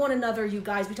 Love one another, you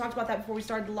guys. We talked about that before we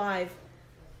started live.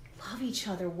 Love each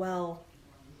other well.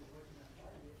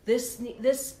 This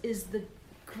is the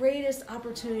greatest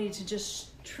opportunity to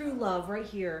just true love right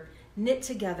here. Knit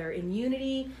together in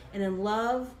unity and in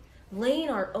love. Laying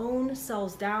our own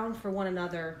selves down for one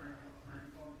another.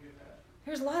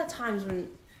 There's a lot of times when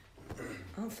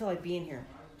I don't feel like being here.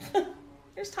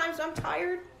 There's times when I'm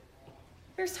tired.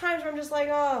 There's times where I'm just like,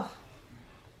 oh,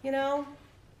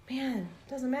 man, it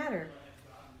doesn't matter.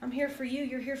 I'm here for you.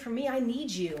 You're here for me. I need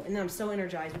you. And then I'm so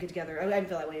energized. We get together. I didn't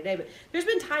feel that way today, but there's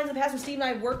been times in the past when Steve and I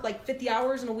have worked like 50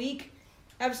 hours in a week,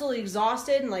 absolutely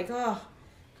exhausted, and like, oh,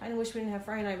 I kind of wish we didn't have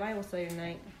Friday night Bible study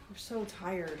tonight. We're so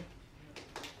tired.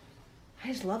 I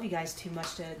just love you guys too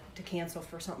much to cancel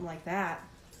for something like that.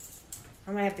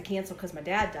 I might have to cancel because my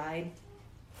dad died.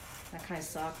 That kind of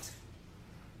sucked.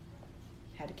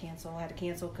 Had to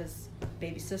cancel because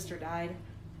baby sister died.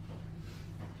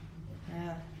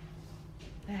 Yeah,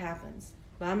 that happens.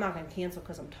 But I'm not going to cancel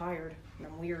because I'm tired and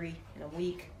I'm weary and I'm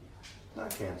weak. Not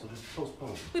cancel, just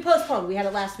postpone. We postponed. We had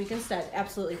it last week instead.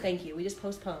 Absolutely, thank you. We just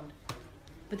postponed.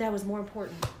 But that was more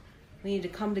important. We need to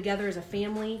come together as a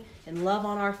family and love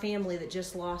on our family that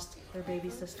just lost their baby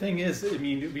sister. Thing is, I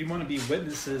mean, we want to be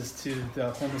witnesses to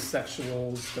the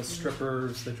homosexuals, the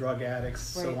strippers, the drug addicts,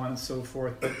 so on and so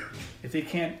forth. But if they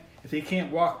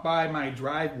can't walk by my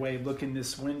driveway, look in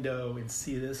this window and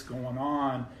see this going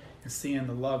on, and seeing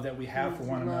the love that we have for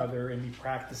one another, and we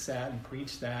practice that and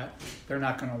preach that, they're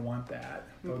not going to want that.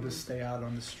 They'll just stay out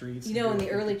on the streets. You know, in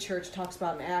the early church talks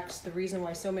about in Acts, the reason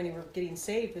why so many were getting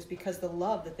saved was because the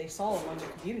love that they saw among the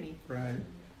community. Right.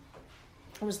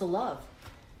 It was the love.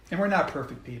 And we're not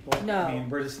perfect people. No. I mean,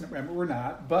 we're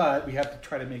not, but we have to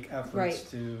try to make efforts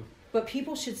to... But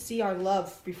people should see our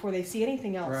love before they see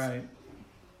anything else. Right.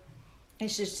 They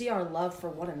should see our love for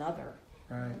one another.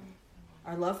 Right.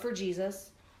 Our love for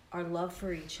Jesus, our love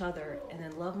for each other, and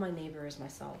then love my neighbor as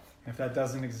myself. If that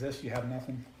doesn't exist, you have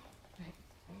nothing. Right.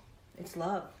 It's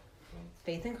love.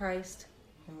 Faith in Christ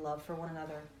and love for one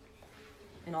another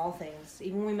in all things.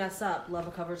 Even when we mess up,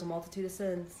 love covers a multitude of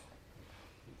sins.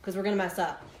 Because we're going to mess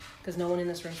up. Because no one in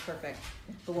this room is perfect.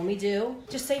 But when we do,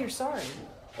 just say you're sorry.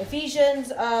 Ephesians,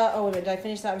 wait a minute, did I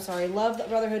finish that? I'm sorry. Love,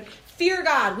 brotherhood. Fear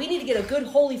God. We need to get a good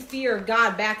holy fear of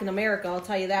God back in America. I'll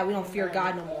tell you that. We don't fear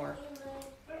God no more.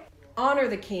 Honor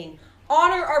the king.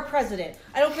 Honor our president.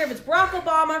 I don't care if it's Barack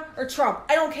Obama or Trump.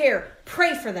 I don't care.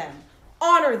 Pray for them.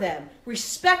 Honor them.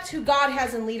 Respect who God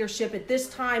has in leadership at this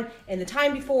time and the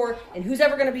time before and who's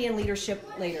ever going to be in leadership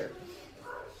later.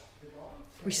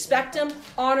 Respect them,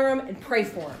 honor them, and pray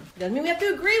for them. Doesn't mean we have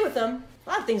to agree with them. A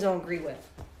lot of things I don't agree with.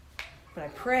 But I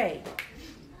pray,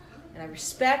 and I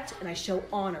respect, and I show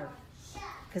honor.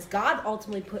 Because God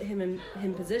ultimately put him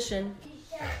in position.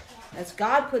 As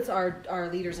God puts our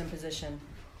leaders in position.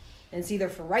 And it's either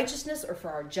for righteousness or for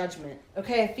our judgment.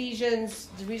 Okay, Ephesians,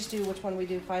 did we just do which one we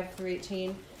do, 5 through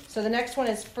 18? So the next one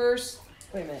is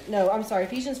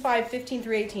Ephesians 5, 15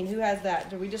 through 18. Who has that?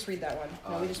 Did we just read that one?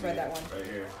 No, we just read that one. Right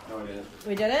here. No, I didn't.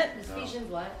 We did it? Ephesians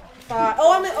what? 5.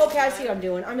 Okay, I see what I'm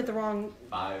doing. I'm at the wrong...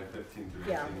 5, 15 through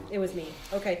 18. Yeah, it was me.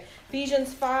 Okay,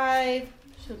 Ephesians 5...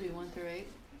 Should be 1 through 8.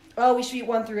 Oh, we should be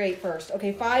 1 through 8 first.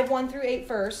 Okay, 5, 1 through 8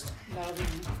 first. That'll be me.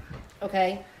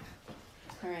 Okay.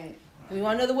 All right. We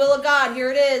want to know the will of God.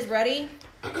 Here it is. Ready?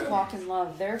 Walk in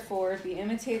love. Therefore, be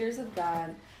imitators of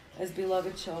God as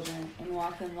beloved children, and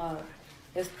walk in love.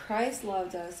 As Christ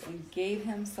loved us and gave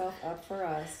himself up for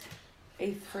us,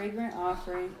 a fragrant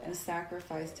offering and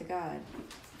sacrifice to God.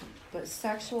 But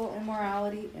sexual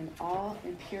immorality and all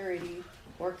impurity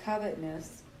or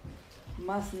covetousness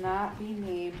must not be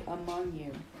named among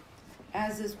you,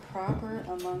 as is proper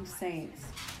among saints.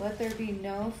 Let there be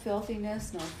no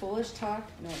filthiness, no foolish talk,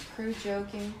 no crude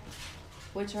joking,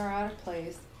 which are out of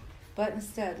place, but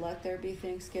instead let there be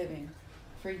thanksgiving.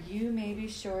 For you may be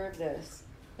sure of this,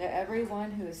 that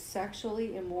everyone who is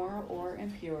sexually immoral or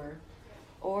impure,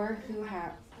 or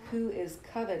who is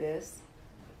covetous,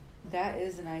 that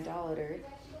is an idolater,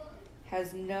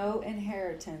 has no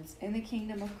inheritance in the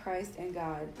kingdom of Christ and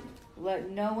God.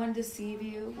 Let no one deceive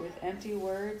you with empty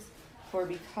words, for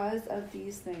because of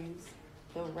these things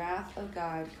the wrath of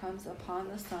God comes upon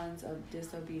the sons of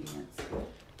disobedience.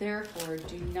 Therefore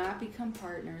do not become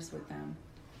partners with them.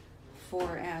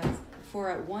 For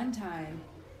at one time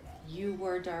you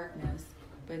were darkness,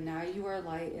 but now you are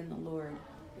light in the Lord.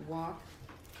 Walk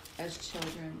as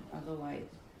children of the light.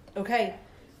 Okay,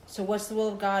 so what's the will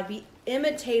of God? Be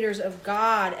imitators of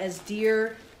God as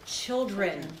dear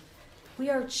children. We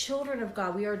are children of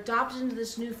God. We are adopted into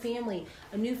this new family,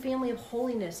 a new family of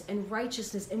holiness and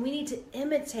righteousness, and we need to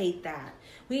imitate that.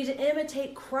 We need to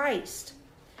imitate Christ.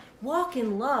 Walk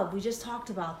in love. We just talked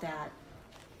about that.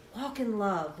 Walk in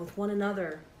love with one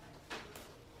another.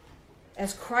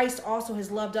 As Christ also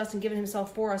has loved us and given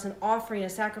himself for us, an offering, a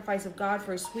sacrifice of God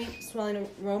for a sweet smelling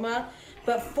aroma.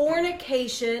 But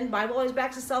fornication, Bible always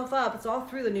backs itself up. It's all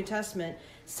through the New Testament.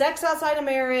 Sex outside of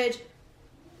marriage,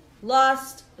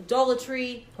 lust,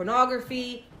 idolatry,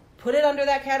 pornography, put it under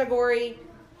that category.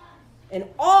 And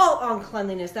all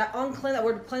uncleanliness, that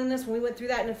word cleanliness, when we went through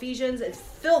that in Ephesians, it's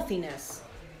filthiness.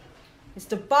 It's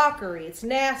debauchery. It's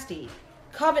nasty.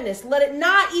 Covetousness, let it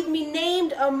not even be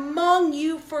named among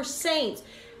you for saints.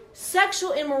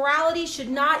 Sexual immorality should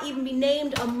not even be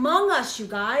named among us, you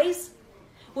guys.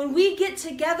 When we get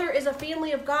together as a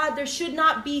family of God, there should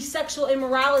not be sexual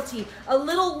immorality. A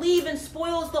little leaven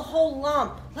spoils the whole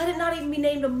lump. Let it not even be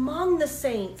named among the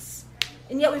saints.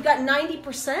 And yet we've got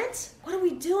 90%? What are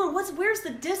we doing? Where's the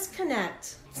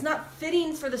disconnect? It's not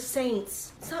fitting for the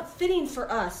saints. It's not fitting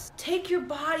for us. Take your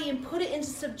body and put it into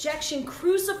subjection.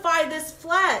 Crucify this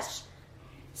flesh.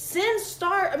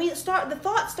 The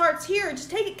thought starts here.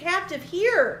 Just take it captive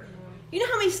here. You know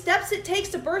how many steps it takes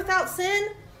to birth out sin?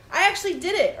 I actually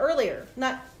did it earlier.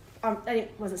 Not I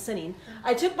wasn't sinning.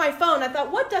 I took my phone. I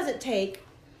thought, what does it take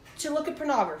to look at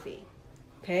pornography?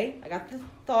 Okay, I got the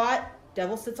thought.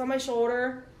 Devil sits on my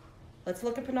shoulder. Let's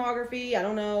look at pornography. I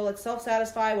don't know. Let's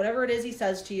self-satisfy. Whatever it is he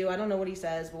says to you. I don't know what he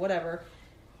says, but whatever.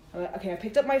 Okay, I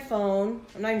picked up my phone.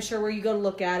 I'm not even sure where you go to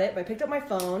look at it, but I picked up my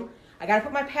phone. I got to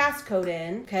put my passcode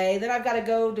in. Okay, then I've got to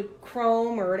go to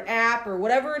Chrome or an app or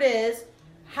whatever it is.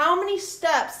 How many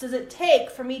steps does it take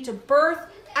for me to birth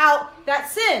out that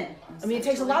sin? I mean, it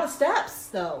takes a lot of steps,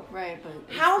 though. Right, but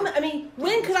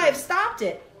when could I have stopped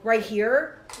it? Right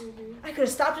here? I could have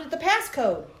stopped it at the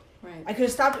passcode. Right. I could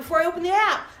have stopped it before I opened the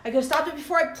app. I could have stopped it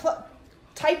before I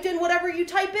typed in whatever you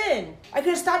type in. I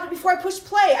could have stopped it before I pushed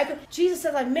play. Jesus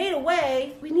says, I've made a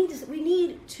way. We need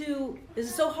to. This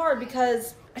is so hard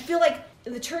because I feel like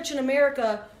in the church in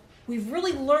America, we've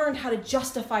really learned how to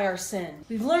justify our sin.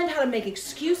 We've learned how to make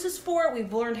excuses for it.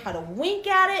 We've learned how to wink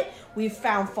at it. We've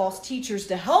found false teachers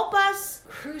to help us.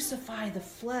 Crucify the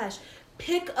flesh.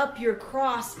 Pick up your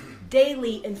cross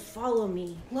daily and follow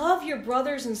me. Love your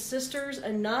brothers and sisters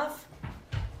enough.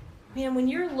 Man, when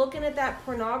you're looking at that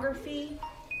pornography,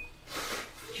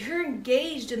 you're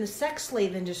engaged in the sex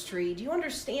slave industry. Do you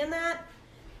understand that?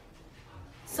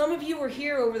 Some of you were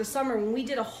here over the summer when we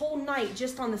did a whole night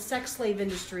just on the sex slave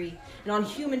industry and on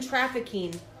human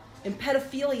trafficking and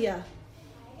pedophilia.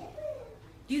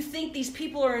 You think these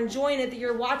people are enjoying it that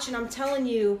you're watching? I'm telling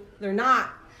you, they're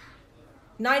not.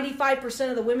 95%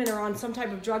 of the women are on some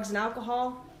type of drugs and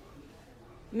alcohol.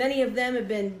 Many of them have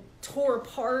been tore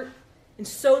apart and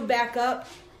sewed back up.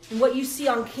 And what you see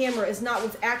on camera is not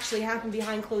what's actually happened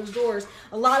behind closed doors.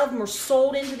 A lot of them are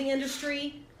sold into the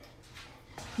industry.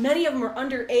 Many of them are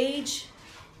underage.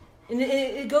 And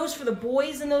it goes for the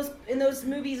boys in those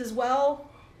movies as well.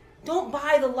 Don't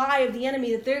buy the lie of the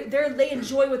enemy that they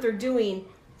enjoy what they're doing.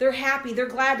 They're happy. They're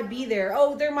glad to be there.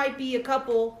 Oh, there might be a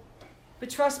couple. But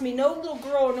trust me, no little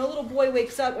girl or no little boy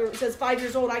wakes up or says 5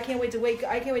 years old, I can't wait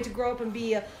to grow up and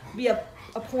be a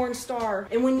porn star.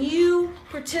 And when you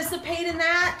participate in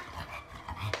that,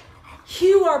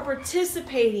 you are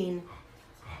participating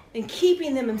in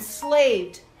keeping them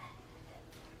enslaved.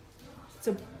 It's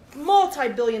a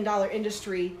multi-billion-dollar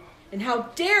industry. And how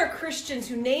dare Christians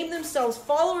who name themselves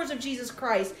followers of Jesus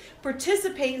Christ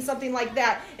participate in something like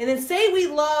that and then say we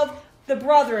love the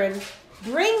brethren,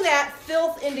 bring that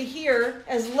filth into here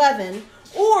as leaven,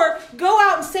 or go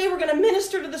out and say we're going to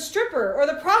minister to the stripper or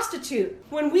the prostitute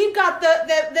when we've got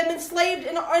them enslaved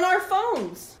in our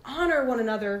phones. Honor one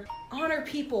another. Honor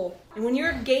people. And when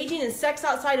you're engaging in sex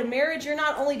outside of marriage, you're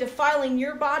not only defiling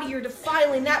your body, you're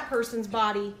defiling that person's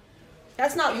body.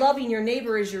 That's not loving your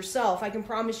neighbor as yourself. I can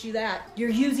promise you that. You're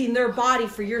using their body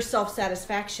for your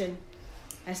self-satisfaction.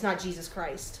 That's not Jesus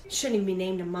Christ. It shouldn't even be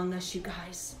named among us, you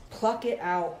guys. Pluck it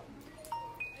out.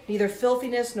 Neither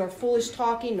filthiness, nor foolish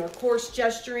talking, nor coarse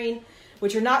gesturing,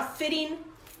 which are not fitting.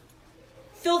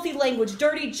 Filthy language,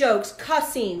 dirty jokes,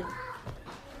 cussing,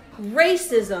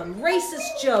 racism,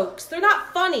 racist jokes. They're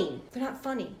not funny. They're not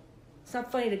funny. It's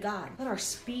not funny to God. Let our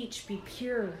speech be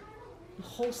pure and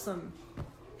wholesome.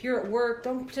 If you're at work,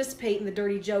 don't participate in the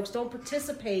dirty jokes. Don't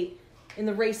participate in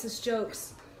the racist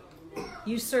jokes.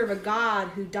 You serve a God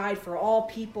who died for all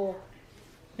people,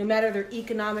 no matter their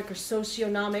economic or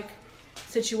socioeconomic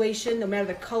situation, no matter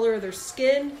the color of their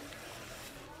skin.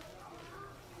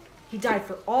 He died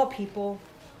for all people.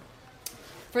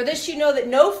 For this you know that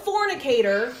no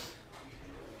fornicator,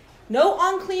 no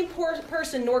unclean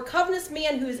person, nor covetous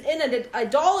man who is an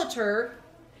idolater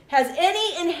has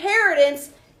any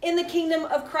inheritance in the kingdom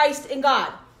of Christ and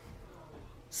God.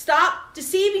 Stop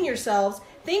deceiving yourselves,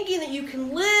 thinking that you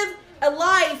can live a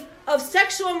life of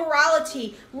sexual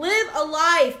immorality, live a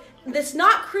life that's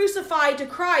not crucified to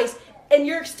Christ, and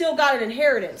you're still got an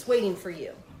inheritance waiting for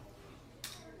you.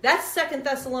 That's 2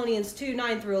 Thessalonians 2,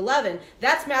 9 through 11.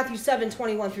 That's Matthew 7,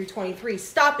 21 through 23.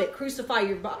 Stop it. Crucify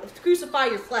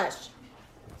your flesh.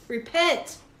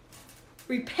 Repent.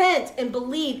 Repent and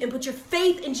believe and put your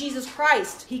faith in Jesus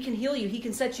Christ. He can heal you. He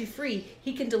can set you free.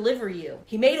 He can deliver you.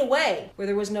 He made a way where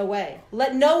there was no way.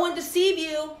 Let no one deceive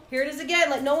you. Here it is again.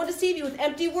 Let no one deceive you with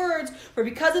empty words. For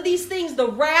because of these things,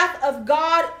 the wrath of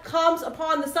God comes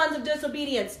upon the sons of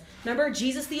disobedience. Remember,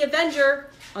 Jesus the avenger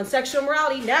on sexual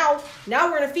immorality. Now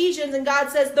we're in Ephesians, and God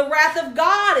says the wrath of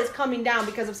God is coming down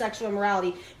because of sexual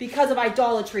immorality, because of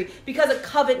idolatry, because of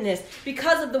covetousness,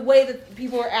 because of the way that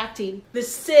people are acting, the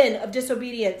sin of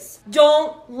disobedience.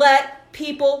 Don't let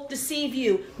people deceive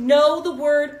you. Know the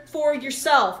word for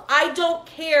yourself. I don't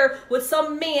care what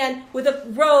some man with a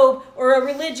robe or a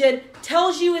religion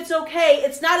tells you it's okay.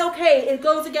 It's not okay. It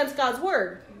goes against God's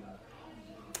word.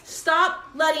 Stop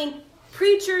letting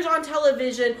preachers on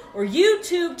television or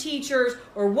YouTube teachers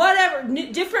or whatever,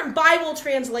 different Bible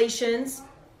translations,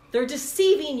 they're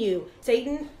deceiving you.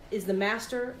 Satan is the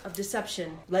master of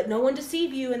deception. Let no one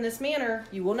deceive you in this manner.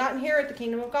 You will not inherit the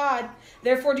kingdom of God.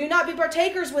 Therefore, do not be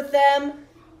partakers with them.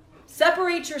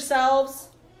 Separate yourselves.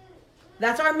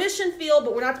 That's our mission field,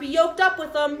 but we're not to be yoked up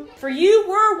with them. For you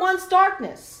were once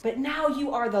darkness, but now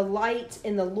you are the light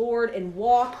in the Lord and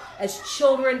walk as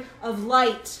children of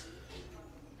light.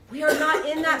 We are not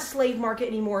in that slave market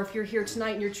anymore if you're here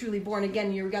tonight and you're truly born again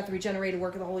and you've got the regenerated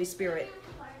work of the Holy Spirit.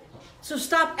 So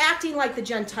stop acting like the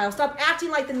Gentile. Stop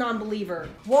acting like the non-believer.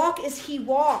 Walk as he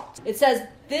walked. It says,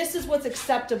 this is what's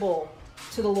acceptable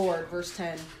to the Lord, verse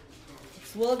 10.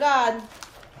 It's the will of God.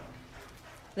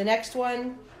 The next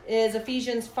one is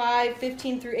Ephesians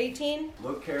 5:15 through 18.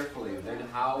 Look carefully then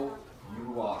how you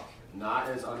walk, not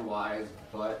as unwise,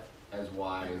 but as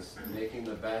wise, making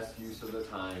the best use of the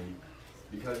time,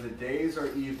 because the days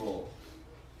are evil.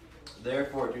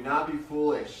 Therefore, do not be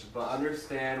foolish, but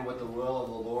understand what the will of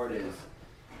the Lord is.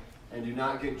 And do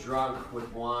not get drunk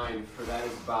with wine, for that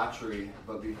is debauchery,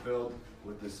 but be filled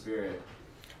with the Spirit.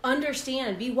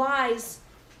 Understand, be wise,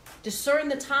 discern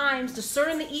the times,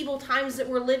 discern the evil times that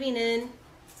we're living in.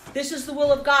 This is the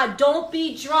will of God. Don't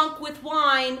be drunk with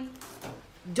wine.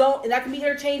 And that can be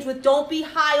interchanged with don't be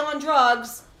high on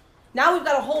drugs. Now we've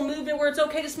got a whole movement where it's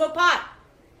okay to smoke pot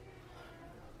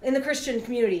in the Christian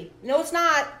community. No, it's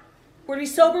not. We're to be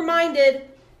sober-minded.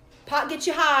 Pot gets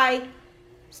you high.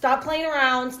 Stop playing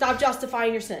around. Stop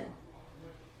justifying your sin.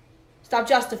 Stop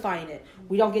justifying it.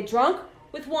 We don't get drunk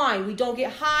with wine. We don't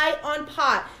get high on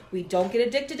pot. We don't get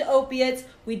addicted to opiates.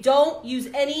 We don't use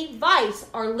any vice.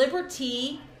 Our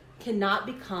liberty cannot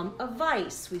become a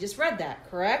vice. We just read that,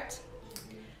 correct?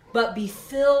 But be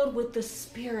filled with the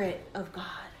Spirit of God.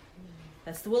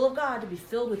 That's the will of God, to be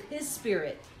filled with His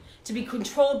Spirit. To be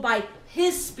controlled by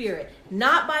His Spirit,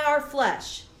 not by our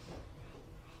flesh.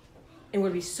 And we're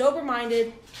to be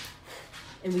sober-minded,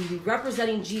 and we'd be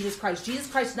representing Jesus Christ. Jesus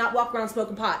Christ did not walk around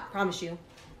smoking pot, I promise you.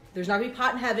 There's not going to be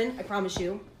pot in heaven, I promise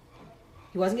you.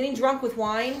 He wasn't getting drunk with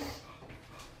wine.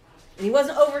 And he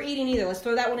wasn't overeating either. Let's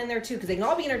throw that one in there too, because they can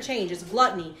all be interchanged. It's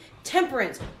gluttony,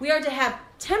 temperance. We are to have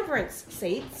temperance,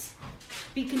 saints.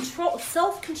 Be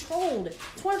self-controlled.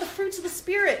 It's one of the fruits of the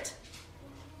Spirit.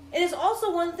 It is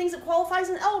also one of the things that qualifies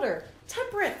an elder.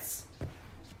 Temperance,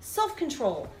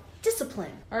 self-control,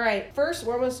 discipline. All right, first,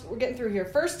 we're getting through here.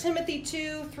 1 Timothy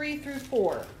 2, 3 through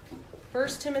 4. 1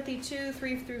 Timothy 2,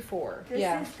 3 through 4.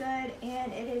 This is good,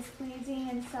 and it is pleasing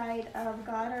in sight of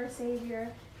God our Savior,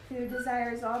 who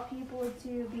desires all people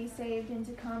to be saved and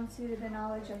to come to the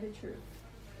knowledge of the truth.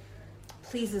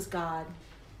 Pleases God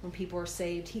when people are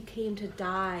saved. He came to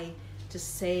die, to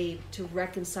save, to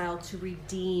reconcile, to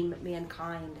redeem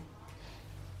mankind.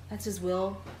 That's His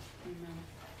will. Amen.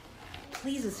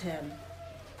 Pleases Him.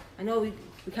 I know we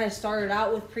kind of started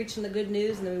out with preaching the good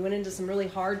news, and then we went into some really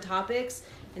hard topics,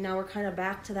 and now we're kind of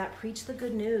back to that. Preach the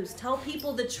good news. Tell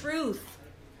people the truth.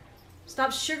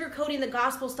 Stop sugarcoating the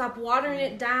gospel. Stop watering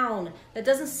it down. That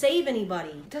doesn't save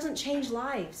anybody. It doesn't change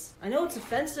lives. I know it's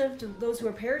offensive to those who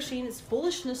are perishing. It's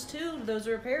foolishness, too, to those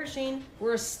who are perishing.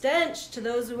 We're a stench to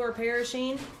those who are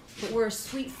perishing, but we're a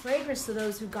sweet fragrance to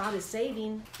those who God is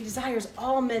saving. He desires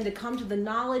all men to come to the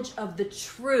knowledge of the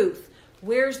truth.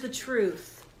 Where's the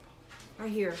truth?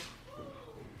 Right here.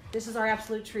 This is our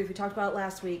absolute truth. We talked about it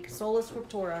last week. Sola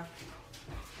Scriptura.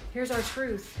 Here's our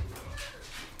truth.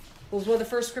 What was one of the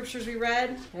first scriptures we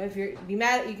read? If you're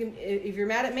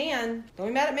mad at man, don't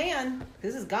be mad at man.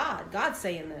 This is God. God's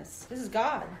saying this. This is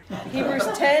God. Hebrews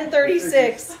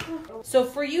 10:36. So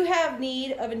for you have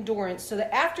need of endurance, so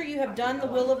that after you have done the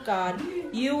will of God,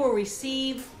 you will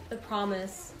receive the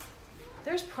promise.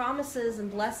 There's promises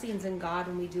and blessings in God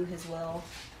when we do His will.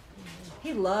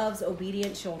 He loves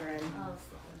obedient children.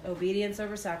 Obedience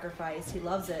over sacrifice. He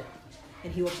loves it.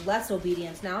 And He will bless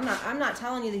obedience. Now, I'm not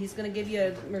telling you that He's going to give you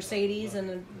a Mercedes and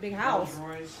a big house.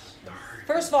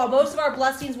 First of all, most of our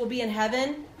blessings will be in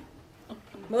heaven.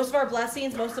 Most of our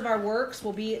blessings, most of our works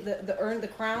will be, the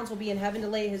crowns will be in heaven to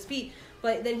lay at His feet.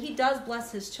 But then He does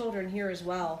bless His children here as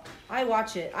well. I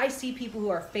watch it. I see people who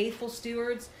are faithful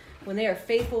stewards. When they are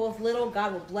faithful with little,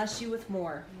 God will bless you with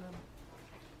more.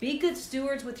 Be good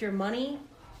stewards with your money.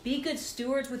 Be good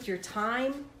stewards with your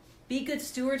time. Be good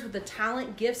stewards with the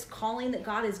talent, gifts, calling that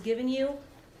God has given you.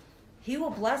 He will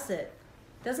bless it.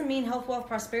 Doesn't mean health, wealth,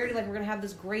 prosperity, like we're going to have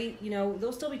this great,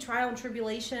 there'll still be trial and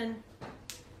tribulation.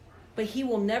 But He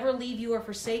will never leave you or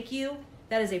forsake you.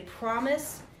 That is a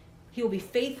promise. He will be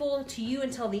faithful to you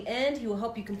until the end. He will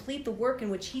help you complete the work in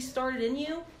which He started in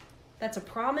you. That's a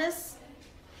promise.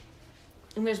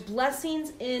 And there's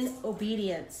blessings in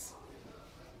obedience.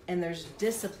 and there's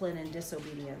discipline in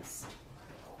disobedience.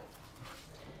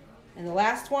 And the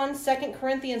last one, 2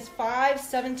 Corinthians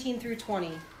 5:17 through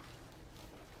 20.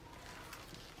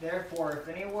 Therefore, if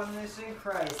anyone is in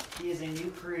Christ, he is a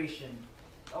new creation.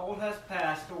 The old has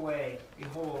passed away.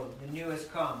 Behold, the new has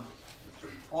come.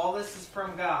 All this is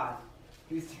from God,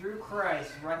 who through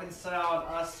Christ reconciled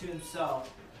us to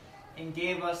himself and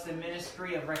gave us the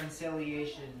ministry of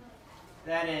reconciliation.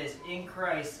 That is, in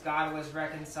Christ, God was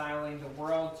reconciling the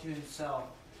world to himself,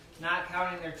 not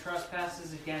counting their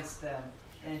trespasses against them,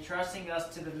 and entrusting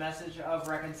us to the message of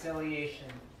reconciliation.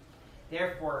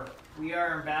 Therefore, we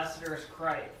are ambassadors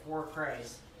for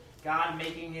Christ, God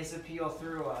making his appeal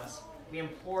through us. We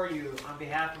implore you on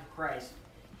behalf of Christ,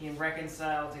 being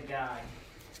reconciled to God.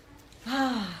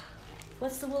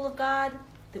 What's the will of God?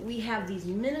 That we have these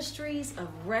ministries of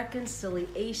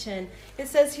reconciliation. It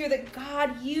says here that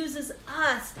God uses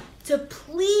us to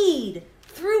plead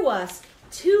through us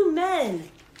to men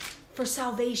for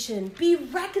salvation. Be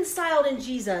reconciled in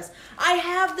Jesus. I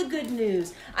have the good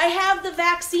news. I have the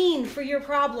vaccine for your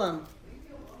problem.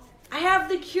 I have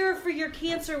the cure for your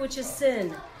cancer, which is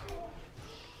sin.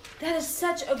 That is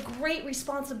such a great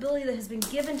responsibility that has been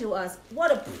given to us.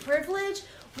 What a privilege,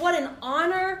 what an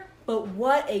honor, but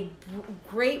what a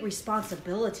great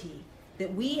responsibility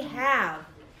that we have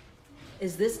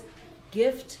is this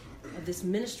gift of this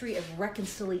ministry of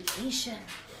reconciliation.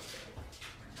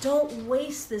 Don't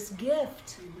waste this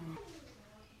gift.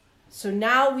 So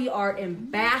now we are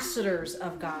ambassadors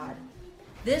of God.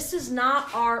 This is not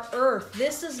our earth.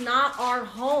 This is not our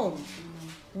home.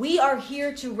 We are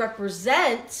here to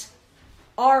represent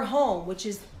our home, which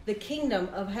is the kingdom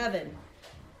of heaven,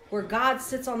 where God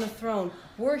sits on the throne.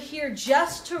 We're here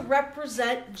just to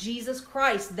represent Jesus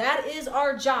Christ. That is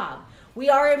our job. We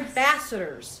are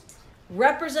ambassadors,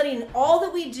 representing all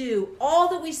that we do, all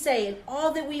that we say, and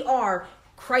all that we are,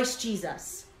 Christ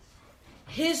Jesus.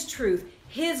 His truth,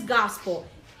 his gospel.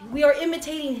 We are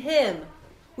imitating him.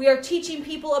 We are teaching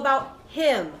people about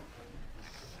him.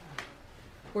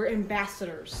 We're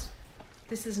ambassadors.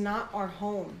 This is not our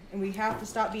home, and we have to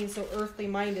stop being so earthly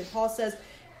minded. Paul says,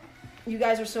 you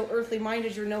guys are so earthly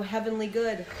minded, you're no heavenly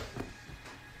good.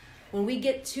 When we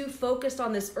get too focused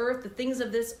on this earth, the things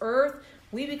of this earth,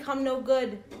 we become no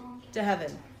good to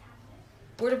heaven.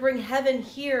 We're to bring heaven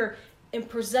here and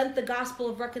present the gospel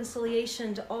of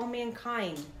reconciliation to all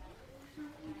mankind.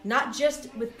 Not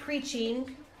just with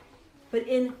preaching, but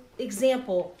in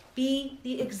example. Be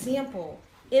the example.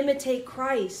 Imitate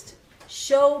Christ.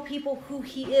 Show people who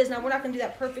he is. Now, we're not going to do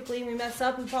that perfectly, and we mess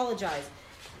up, we apologize.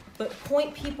 But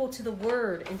point people to the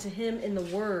Word and to him in the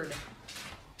Word.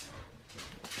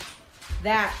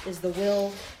 That is the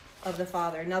will of the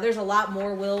Father. Now, there's a lot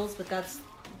more wills, but that's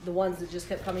the ones that just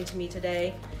kept coming to me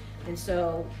today. And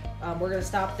so we're going to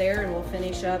stop there, and we'll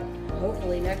finish up,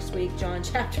 hopefully next week, John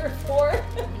chapter 4.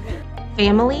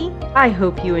 Family, I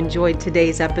hope you enjoyed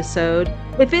today's episode.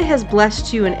 If it has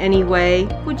blessed you in any way,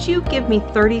 would you give me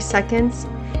 30 seconds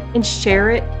and share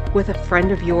it with a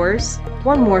friend of yours?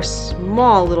 One more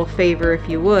small little favor, if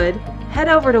you would. Head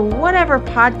over to whatever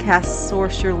podcast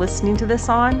source you're listening to this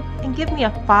on and give me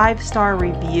a 5-star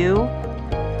review.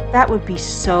 That would be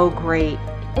so great.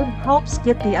 It helps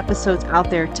get the episodes out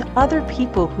there to other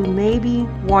people who may be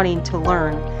wanting to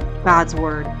learn God's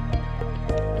Word.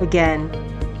 Again,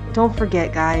 don't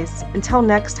forget, guys, until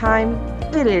next time,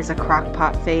 it is a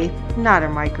crock-pot faith, not a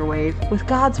microwave. With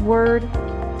God's Word,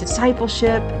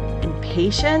 discipleship, and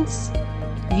patience,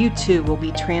 you too will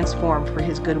be transformed for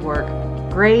his good work.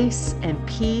 Grace and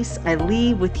peace I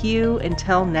leave with you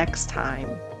until next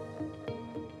time.